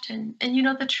story often. And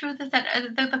the truth is that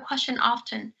the question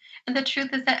often, and the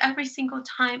truth is that every single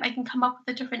time I can come up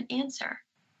with a different answer.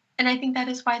 And I think that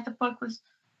is why the book was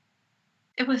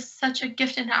such a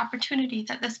gift and an opportunity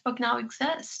that this book now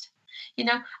exists.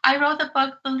 I wrote the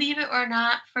book, believe it or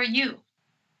not, for you.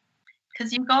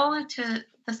 Because you go to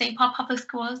the St. Paul Public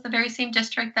Schools, the very same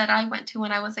district that I went to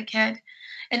when I was a kid.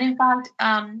 And in fact,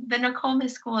 the Nakoma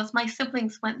schools, my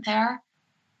siblings went there.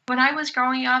 When I was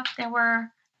growing up, there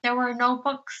were no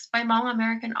books by Hmong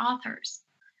American authors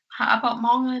about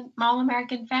Hmong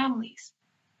American families.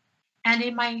 And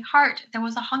in my heart, there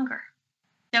was a hunger.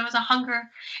 There was a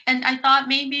hunger, and I thought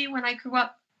maybe when I grew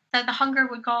up that the hunger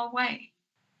would go away,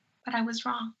 but I was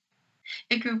wrong.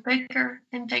 It grew bigger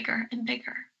and bigger and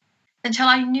bigger until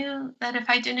I knew that if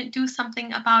I didn't do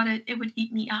something about it, it would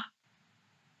eat me up.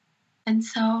 And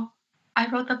so I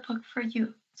wrote the book for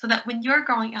you, so that when you're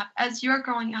growing up, as you're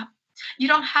growing up, you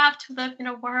don't have to live in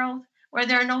a world where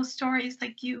there are no stories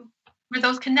like you, where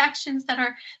those connections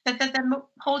that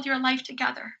hold your life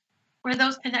together, where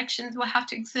those connections will have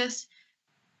to exist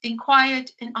in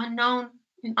quiet, in unknown,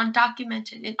 in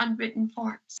undocumented, in unwritten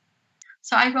forms.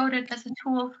 So I wrote it as a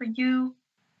tool for you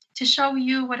to show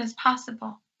you what is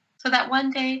possible, so that one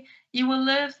day you will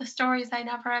live the stories I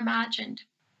never imagined,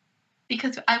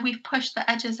 because we've pushed the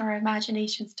edges of our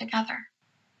imaginations together.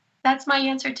 That's my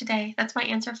answer today. That's my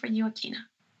answer for you, Akina.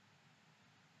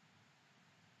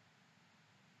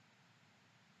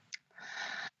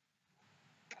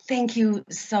 Thank you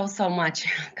so much,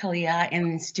 Kalia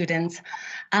and students.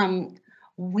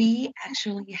 We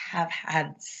actually have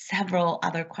had several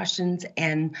other questions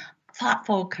and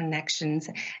thoughtful connections.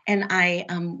 And I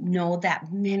know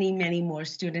that many, many more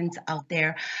students out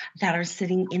there that are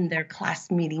sitting in their class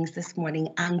meetings this morning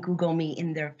on Google Meet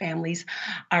in their families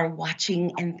are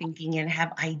watching and thinking and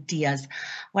have ideas.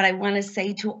 What I want to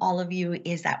say to all of you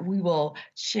is that we will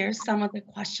share some of the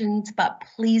questions, but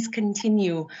please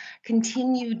continue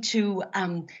to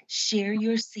share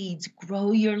your seeds,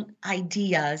 grow your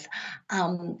ideas,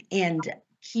 and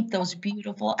keep those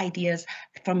beautiful ideas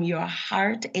from your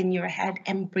heart in your head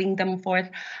and bring them forth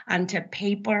onto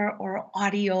paper or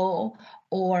audio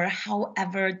or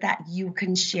however that you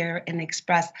can share and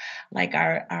express, like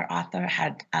our author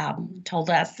had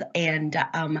told us and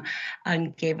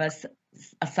gave us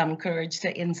some courage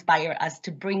to inspire us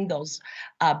to bring those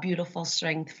beautiful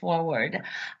strength forward.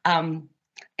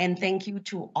 And thank you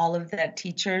to all of the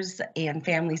teachers and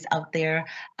families out there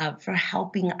for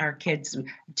helping our kids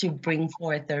to bring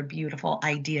forth their beautiful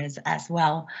ideas as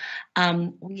well.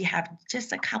 We have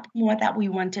just a couple more that we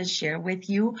want to share with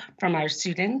you from our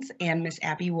students, and Miss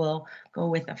Abby will go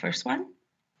with the first one.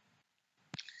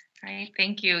 Right,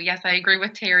 thank you. Yes, I agree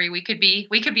with Terry. We could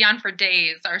be on for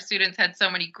days. Our students had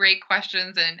so many great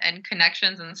questions and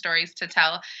connections and stories to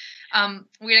tell.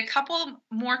 We had a couple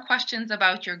more questions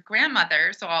about your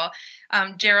grandmother. So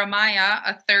Jeremiah,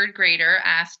 a third grader,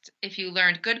 asked if you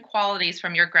learned good qualities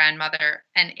from your grandmother.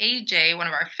 And AJ, one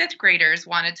of our fifth graders,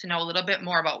 wanted to know a little bit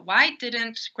more about why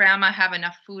didn't grandma have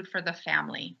enough food for the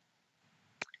family?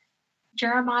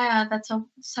 Jeremiah, that's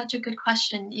such a good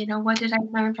question. You know, what did I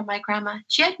learn from my grandma?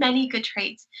 She had many good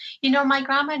traits. You know, my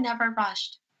grandma never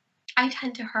rushed. I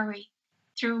tend to hurry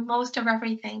through most of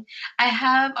everything. I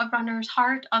have a runner's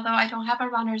heart, although I don't have a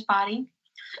runner's body.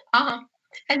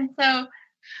 And so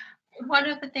one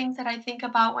of the things that I think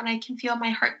about when I can feel my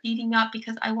heart beating up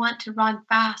because I want to run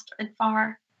fast and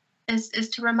far is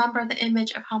to remember the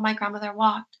image of how my grandmother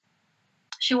walked.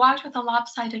 She walked with a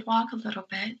lopsided walk a little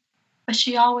bit, but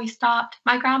she always stopped.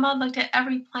 My grandma looked at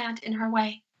every plant in her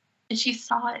way, and she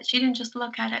saw it. She didn't just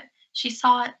look at it. She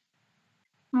saw it.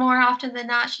 More often than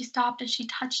not, she stopped and she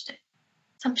touched it.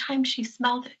 Sometimes she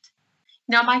smelled it.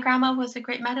 You know, my grandma was a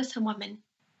great medicine woman,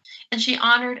 and she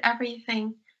honored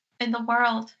everything in the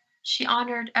world. She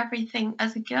honored everything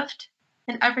as a gift,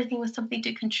 and everything was something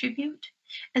to contribute.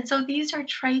 And so these are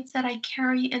traits that I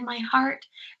carry in my heart,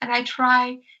 and I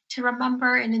try to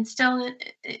remember and instill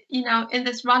it, you know, in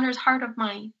this runner's heart of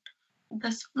mine,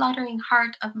 this fluttering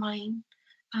heart of mine.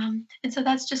 And so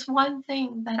that's just one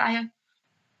thing that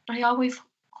I always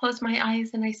close my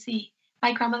eyes and I see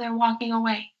my grandmother walking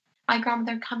away, my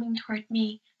grandmother coming toward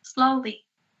me slowly.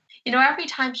 You know, every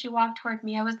time she walked toward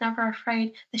me, I was never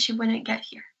afraid that she wouldn't get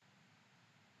here.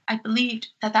 I believed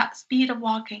that that speed of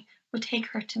walking would take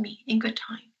her to me in good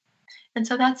time. And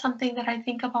so that's something that I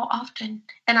think about often,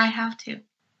 and I have to,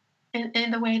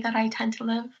 in the way that I tend to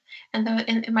live and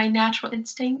in my natural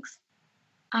instincts.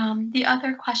 The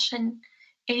other question,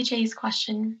 AJ's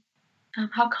question,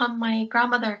 how come my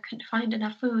grandmother couldn't find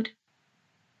enough food?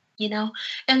 You know,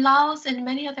 in Laos and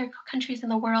many other countries in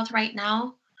the world right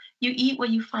now, you eat what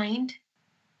you find.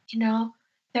 You know,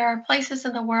 there are places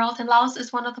in the world, and Laos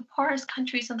is one of the poorest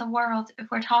countries in the world. If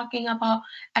we're talking about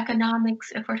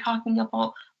economics, if we're talking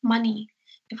about money,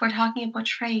 if we're talking about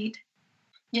trade.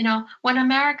 You know, when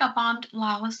America bombed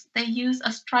Laos, they used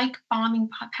a strike bombing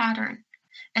pattern.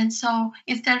 And so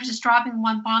instead of just dropping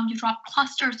one bomb, you drop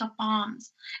clusters of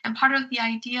bombs. And part of the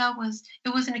idea was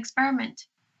it was an experiment,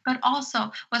 but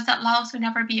also was that Laos would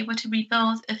never be able to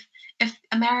rebuild if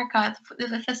America,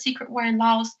 if the secret war in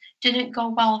Laos didn't go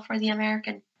well for the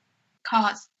American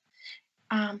cause.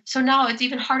 So now it's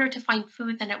even harder to find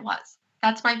food than it was.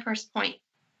 That's my first point.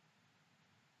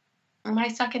 My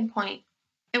second point,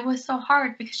 it was so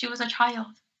hard because she was a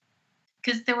child.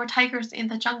 Because there were tigers in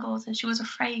the jungles and she was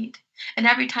afraid. And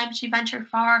every time she ventured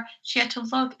far, she had to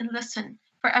look and listen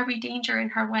for every danger in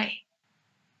her way.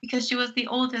 Because she was the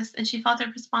oldest and she felt a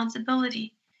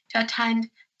responsibility to attend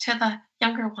to the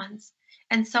younger ones.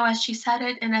 And so as she said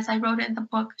it, and as I wrote it in the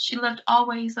book, she lived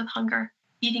always with hunger,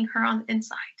 eating her on the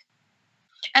inside.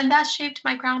 And that shaped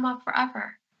my grandma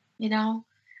forever, you know.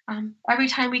 Every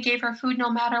time we gave her food, no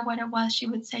matter what it was, she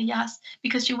would say yes,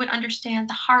 because she would understand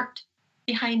the heart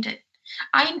behind it.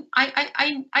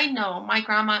 I know my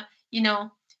grandma, you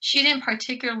know, she didn't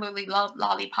particularly love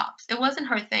lollipops. It wasn't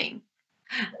her thing.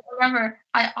 Whenever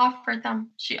I offered them,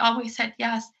 she always said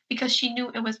yes, because she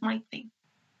knew it was my thing.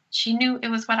 She knew it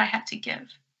was what I had to give.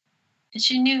 And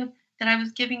she knew that I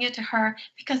was giving it to her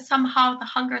because somehow the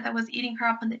hunger that was eating her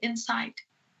up on the inside,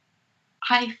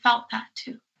 I felt that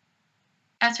too,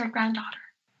 as her granddaughter.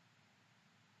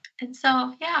 And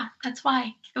so, yeah, that's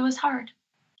why it was hard.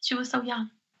 She was so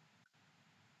young.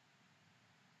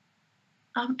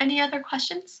 Any other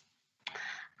questions?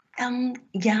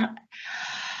 Yeah,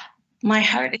 my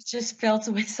heart is just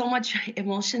filled with so much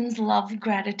emotions, love,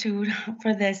 gratitude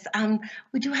for this.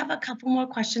 We do have a couple more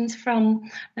questions from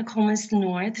Nokomis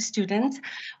North students.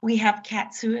 We have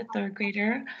Katsu, a third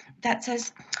grader, that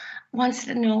wants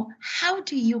to know, how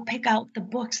do you pick out the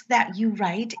books that you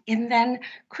write? And then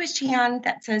Christian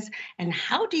that says, and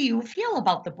how do you feel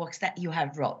about the books that you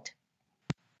have wrote?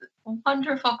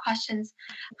 Wonderful questions.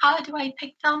 How do I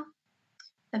pick them?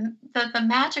 The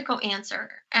magical answer,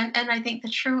 and I think the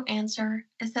true answer,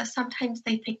 is that sometimes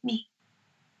they pick me.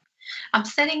 I'm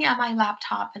sitting at my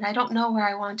laptop and I don't know where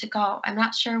I want to go. I'm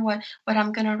not sure what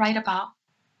I'm going to write about.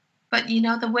 But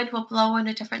the wind will blow in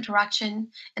a different direction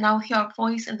and I'll hear a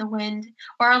voice in the wind,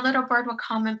 or a little bird will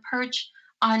come and perch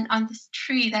on this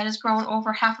tree that has grown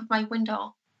over half of my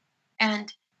window.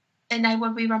 And I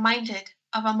will be reminded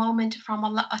of a moment from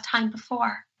a time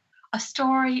before, a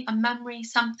story, a memory,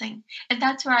 something. And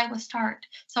that's where I will start.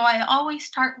 So I always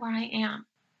start where I am.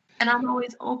 And I'm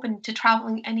always open to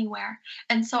traveling anywhere.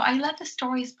 And so I let the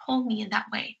stories pull me in that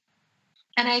way.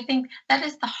 And I think that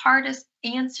is the hardest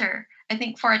answer, I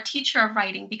think, for a teacher of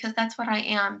writing, because that's what I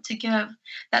am, to give.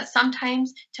 That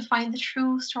sometimes to find the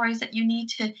true stories that you need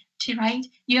to write,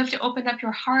 you have to open up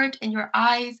your heart and your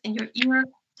eyes and your ear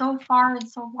so far and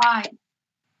so wide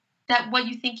that what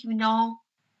you think you know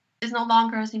is no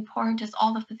longer as important as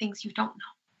all of the things you don't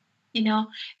know.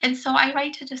 And so I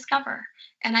write to discover,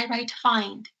 and I write to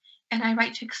find, and I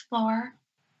write to explore,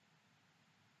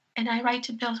 and I write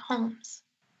to build homes.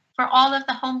 For all of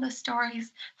the homeless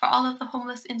stories, for all of the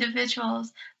homeless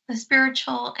individuals, the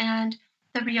spiritual and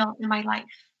the real in my life.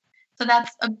 So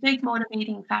that's a big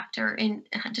motivating factor in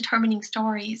determining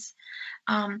stories.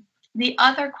 The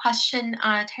other question,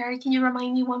 Terry, can you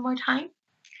remind me one more time?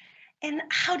 And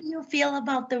how do you feel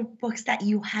about the books that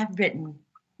you have written?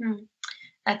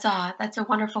 That's a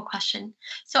wonderful question.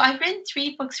 So I've written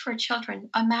 3 books for children,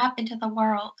 A Map into the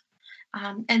World.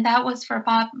 And that was for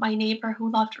Bob, my neighbor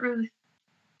who loved Ruth.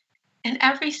 And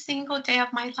every single day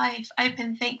of my life, I've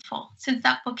been thankful since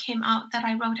that book came out that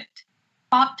I wrote it.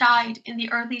 Bob died in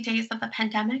the early days of the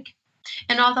pandemic.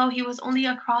 And although he was only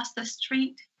across the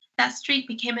street, that street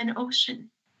became an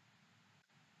ocean.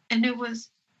 And it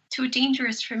was too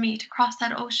dangerous for me to cross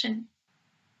that ocean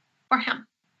for him.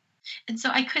 And so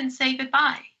I couldn't say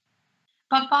goodbye.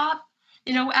 But Bob,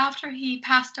 after he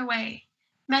passed away,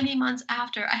 many months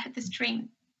after, I had this dream.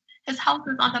 His house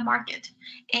was on the market.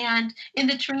 And in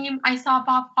the dream, I saw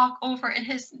Bob walk over in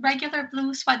his regular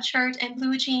blue sweatshirt and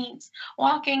blue jeans,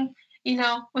 walking,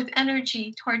 with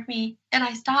energy toward me. And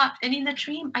I stopped. And in the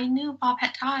dream, I knew Bob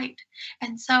had died.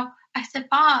 And so I said,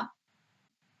 Bob.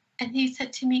 And he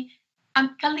said to me,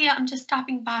 Kalia, I'm just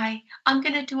stopping by. I'm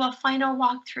going to do a final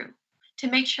walkthrough to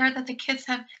make sure that the kids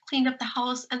have cleaned up the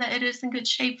house and that it is in good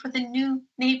shape for the new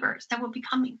neighbors that will be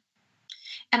coming.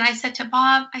 And I said to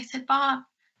Bob, Bob,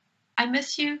 I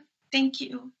miss you. Thank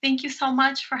you. Thank you so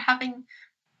much for having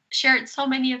shared so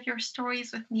many of your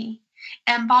stories with me.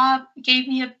 And Bob gave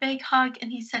me a big hug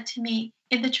and he said to me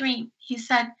in the dream, he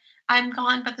said, I'm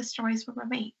gone, but the stories will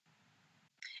remain.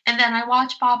 And then I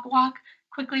watched Bob walk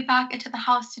quickly back into the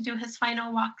house to do his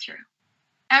final walkthrough.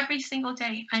 Every single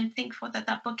day, I'm thankful that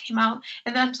that book came out.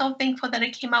 And I'm so thankful that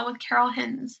it came out with Carol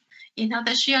Hins,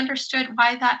 that she understood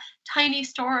why that tiny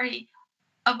story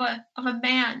of a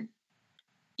man,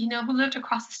 who lived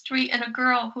across the street, and a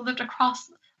girl who lived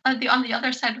across on the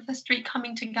other side of the street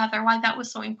coming together, why that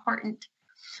was so important.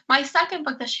 My second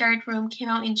book, The Shared Room, came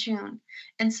out in June.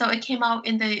 And so it came out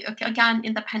in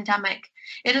the pandemic.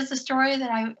 It is a story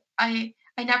that I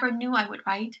never knew I would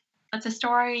write. It's a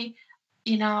story,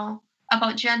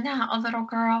 about Jenna, a little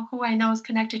girl who I know is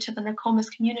connected to the Nokomis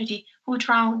community, who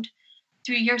drowned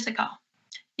 3 years ago.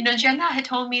 Jenna had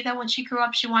told me that when she grew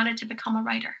up, she wanted to become a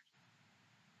writer.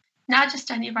 Not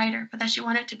just any writer, but that she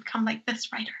wanted to become like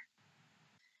this writer.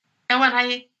 And when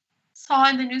I saw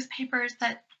in the newspapers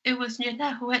that it was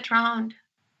Jenna who had drowned,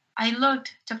 I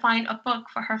looked to find a book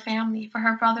for her family, for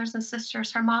her brothers and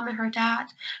sisters, her mom and her dad,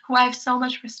 who I have so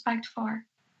much respect for,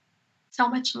 so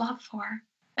much love for,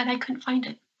 and I couldn't find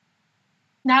it.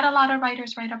 Not a lot of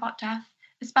writers write about death,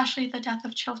 especially the death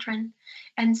of children.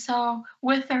 And so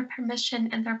with their permission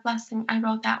and their blessing, I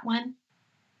wrote that one.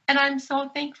 And I'm so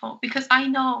thankful because I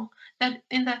know that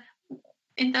in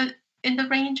the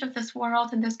range of this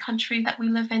world, in this country that we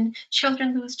live in,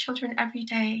 children lose children every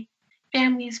day.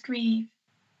 Families grieve.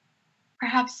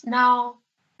 Perhaps now,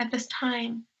 at this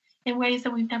time, in ways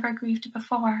that we've never grieved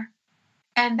before.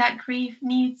 And that grief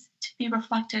needs to be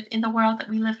reflected in the world that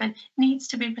we live in, needs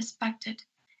to be respected.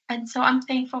 And so I'm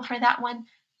thankful for that one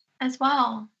as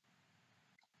well.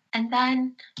 And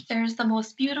then there's the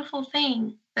most beautiful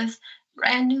thing, this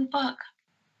brand new book.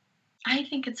 I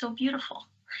think it's so beautiful.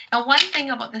 And one thing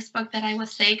about this book that I will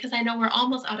say, because I know we're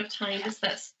almost out of time, is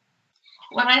this.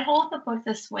 When I hold the book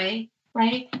this way,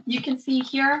 right, you can see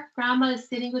here, Grandma is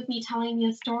sitting with me telling me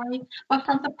a story, but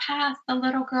from the past, the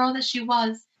little girl that she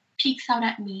was peeks out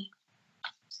at me.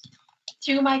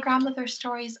 Through my grandmother's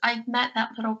stories, I've met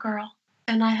that little girl,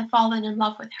 and I have fallen in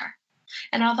love with her.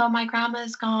 And although my grandma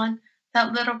is gone,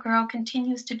 that little girl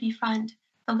continues to befriend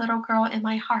the little girl in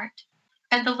my heart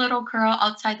and the little girl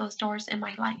outside those doors in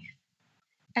my life.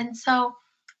 And so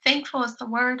thankful is the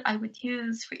word I would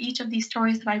use for each of these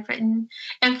stories that I've written,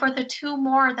 and for the 2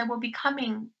 more that will be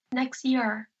coming next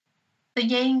year. The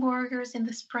Yang warriors in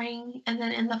the spring, and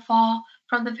then in the fall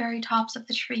from the very tops of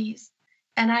the trees.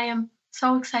 And I am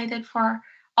so excited for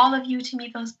all of you to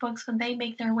meet those books when they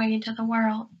make their way into the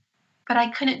world. But I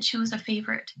couldn't choose a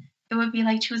favorite. It would be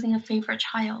like choosing a favorite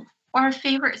child, or a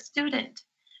favorite student,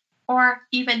 or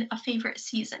even a favorite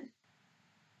season.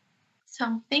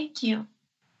 So thank you.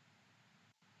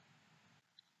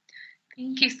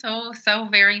 Thank you so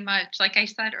very much. Like I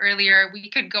said earlier, we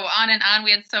could go on and on.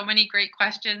 We had so many great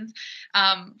questions.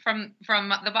 From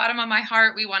the bottom of my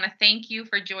heart, we want to thank you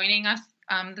for joining us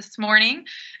this morning.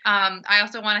 I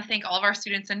also want to thank all of our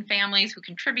students and families who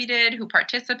contributed, who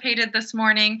participated this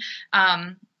morning,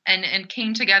 and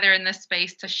came together in this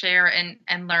space to share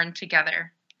and learn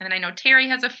together. And I know Terry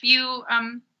has a few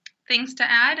things to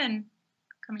add and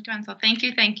coming to end. So thank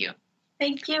you. Thank you.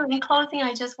 In closing,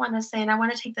 I just want to say, and I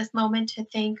want to take this moment to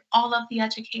thank all of the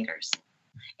educators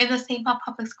in the St. Paul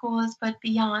Public Schools, but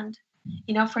beyond,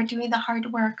 for doing the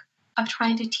hard work of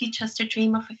trying to teach us to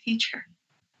dream of a future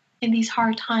in these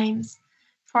hard times,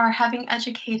 for having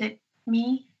educated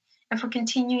me, and for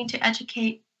continuing to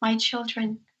educate my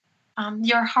children.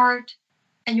 Your heart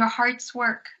and your heart's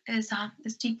work is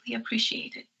deeply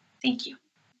appreciated. Thank you.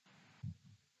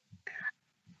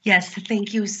 Yes,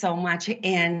 thank you so much.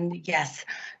 And yes,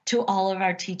 to all of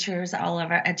our teachers, all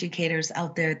of our educators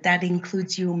out there, that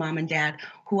includes you, Mom and Dad,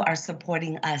 who are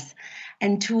supporting us.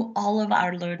 And to all of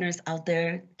our learners out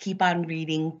there, keep on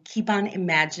reading, keep on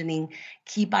imagining,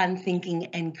 keep on thinking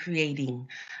and creating.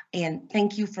 And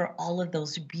thank you for all of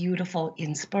those beautiful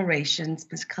inspirations,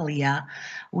 Ms. Kalia.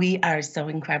 We are so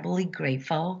incredibly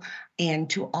grateful. And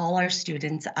to all our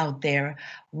students out there,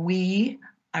 we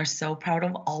are so proud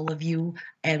of all of you,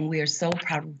 and we are so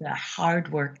proud of the hard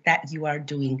work that you are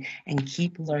doing, and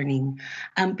keep learning.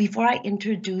 Before I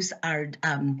introduce our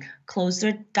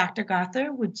closer, Dr.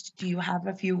 Gother, do you have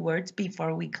a few words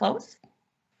before we close?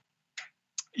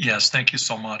 Yes, thank you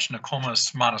so much.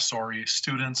 Nokomis Montessori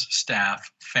students,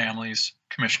 staff, families,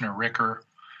 Commissioner Ricker,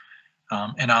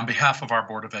 and on behalf of our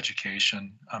Board of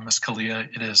Education, Ms.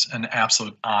 Kalia, it is an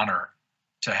absolute honor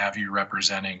to have you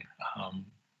representing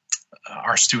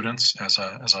our students as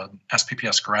a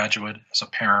SPPS graduate, as a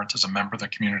parent, as a member of the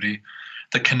community.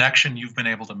 The connection you've been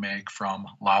able to make from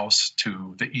Laos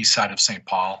to the east side of St.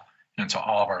 Paul and to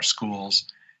all of our schools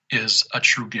is a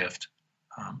true gift,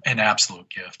 an absolute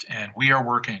gift. And we are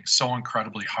working so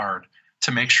incredibly hard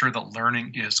to make sure that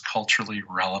learning is culturally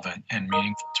relevant and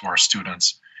meaningful to our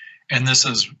students. And this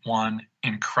is one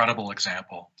incredible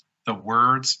example. The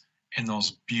words in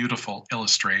those beautiful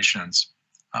illustrations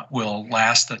will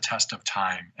last the test of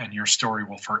time, and your story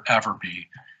will forever be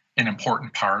an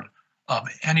important part of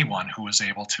anyone who is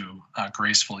able to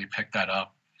gracefully pick that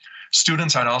up.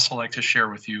 Students, I'd also like to share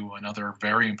with you another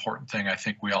very important thing I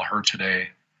think we all heard today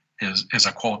is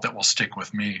a quote that will stick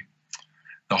with me.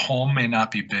 The home may not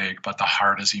be big, but the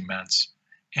heart is immense.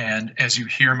 And as you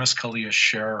hear Ms. Kalia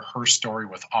share her story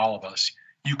with all of us,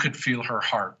 you could feel her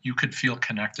heart. You could feel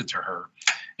connected to her.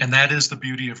 And that is the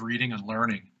beauty of reading and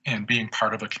learning and being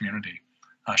part of a community.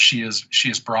 She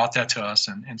has brought that to us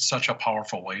in such a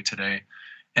powerful way today.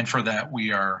 And for that,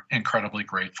 we are incredibly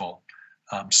grateful.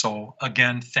 So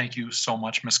again, thank you so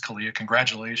much, Ms. Kalia.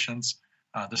 Congratulations.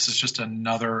 This is just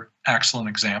another excellent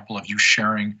example of you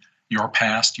sharing your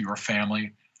past, your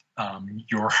family,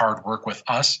 your hard work with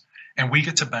us, and we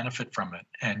get to benefit from it.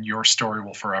 And your story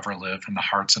will forever live in the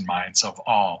hearts and minds of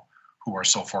all who are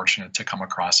so fortunate to come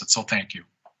across it. So thank you.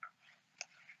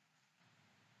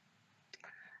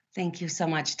 Thank you so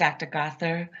much, Dr.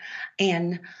 Gother.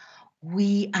 And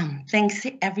we thanks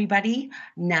to everybody.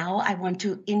 Now I want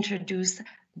to introduce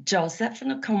Joseph from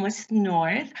Nokomis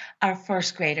North, our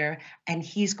first grader, and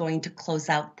he's going to close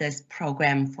out this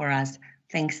program for us.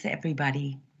 Thanks to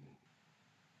everybody.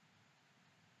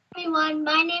 Everyone,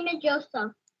 my name is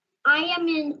Joseph. I am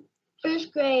in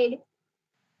first grade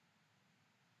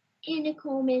in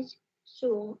Nokomis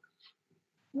School.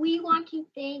 We want to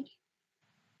thank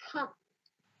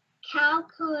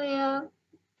Kalia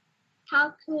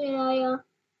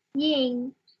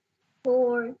Ying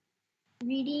for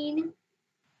reading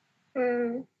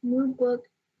her new book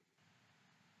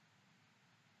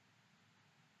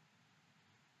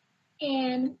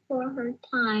and for her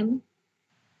time.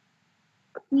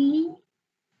 We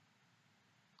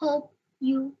hope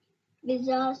you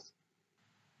visit us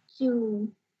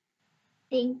soon.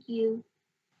 Thank you.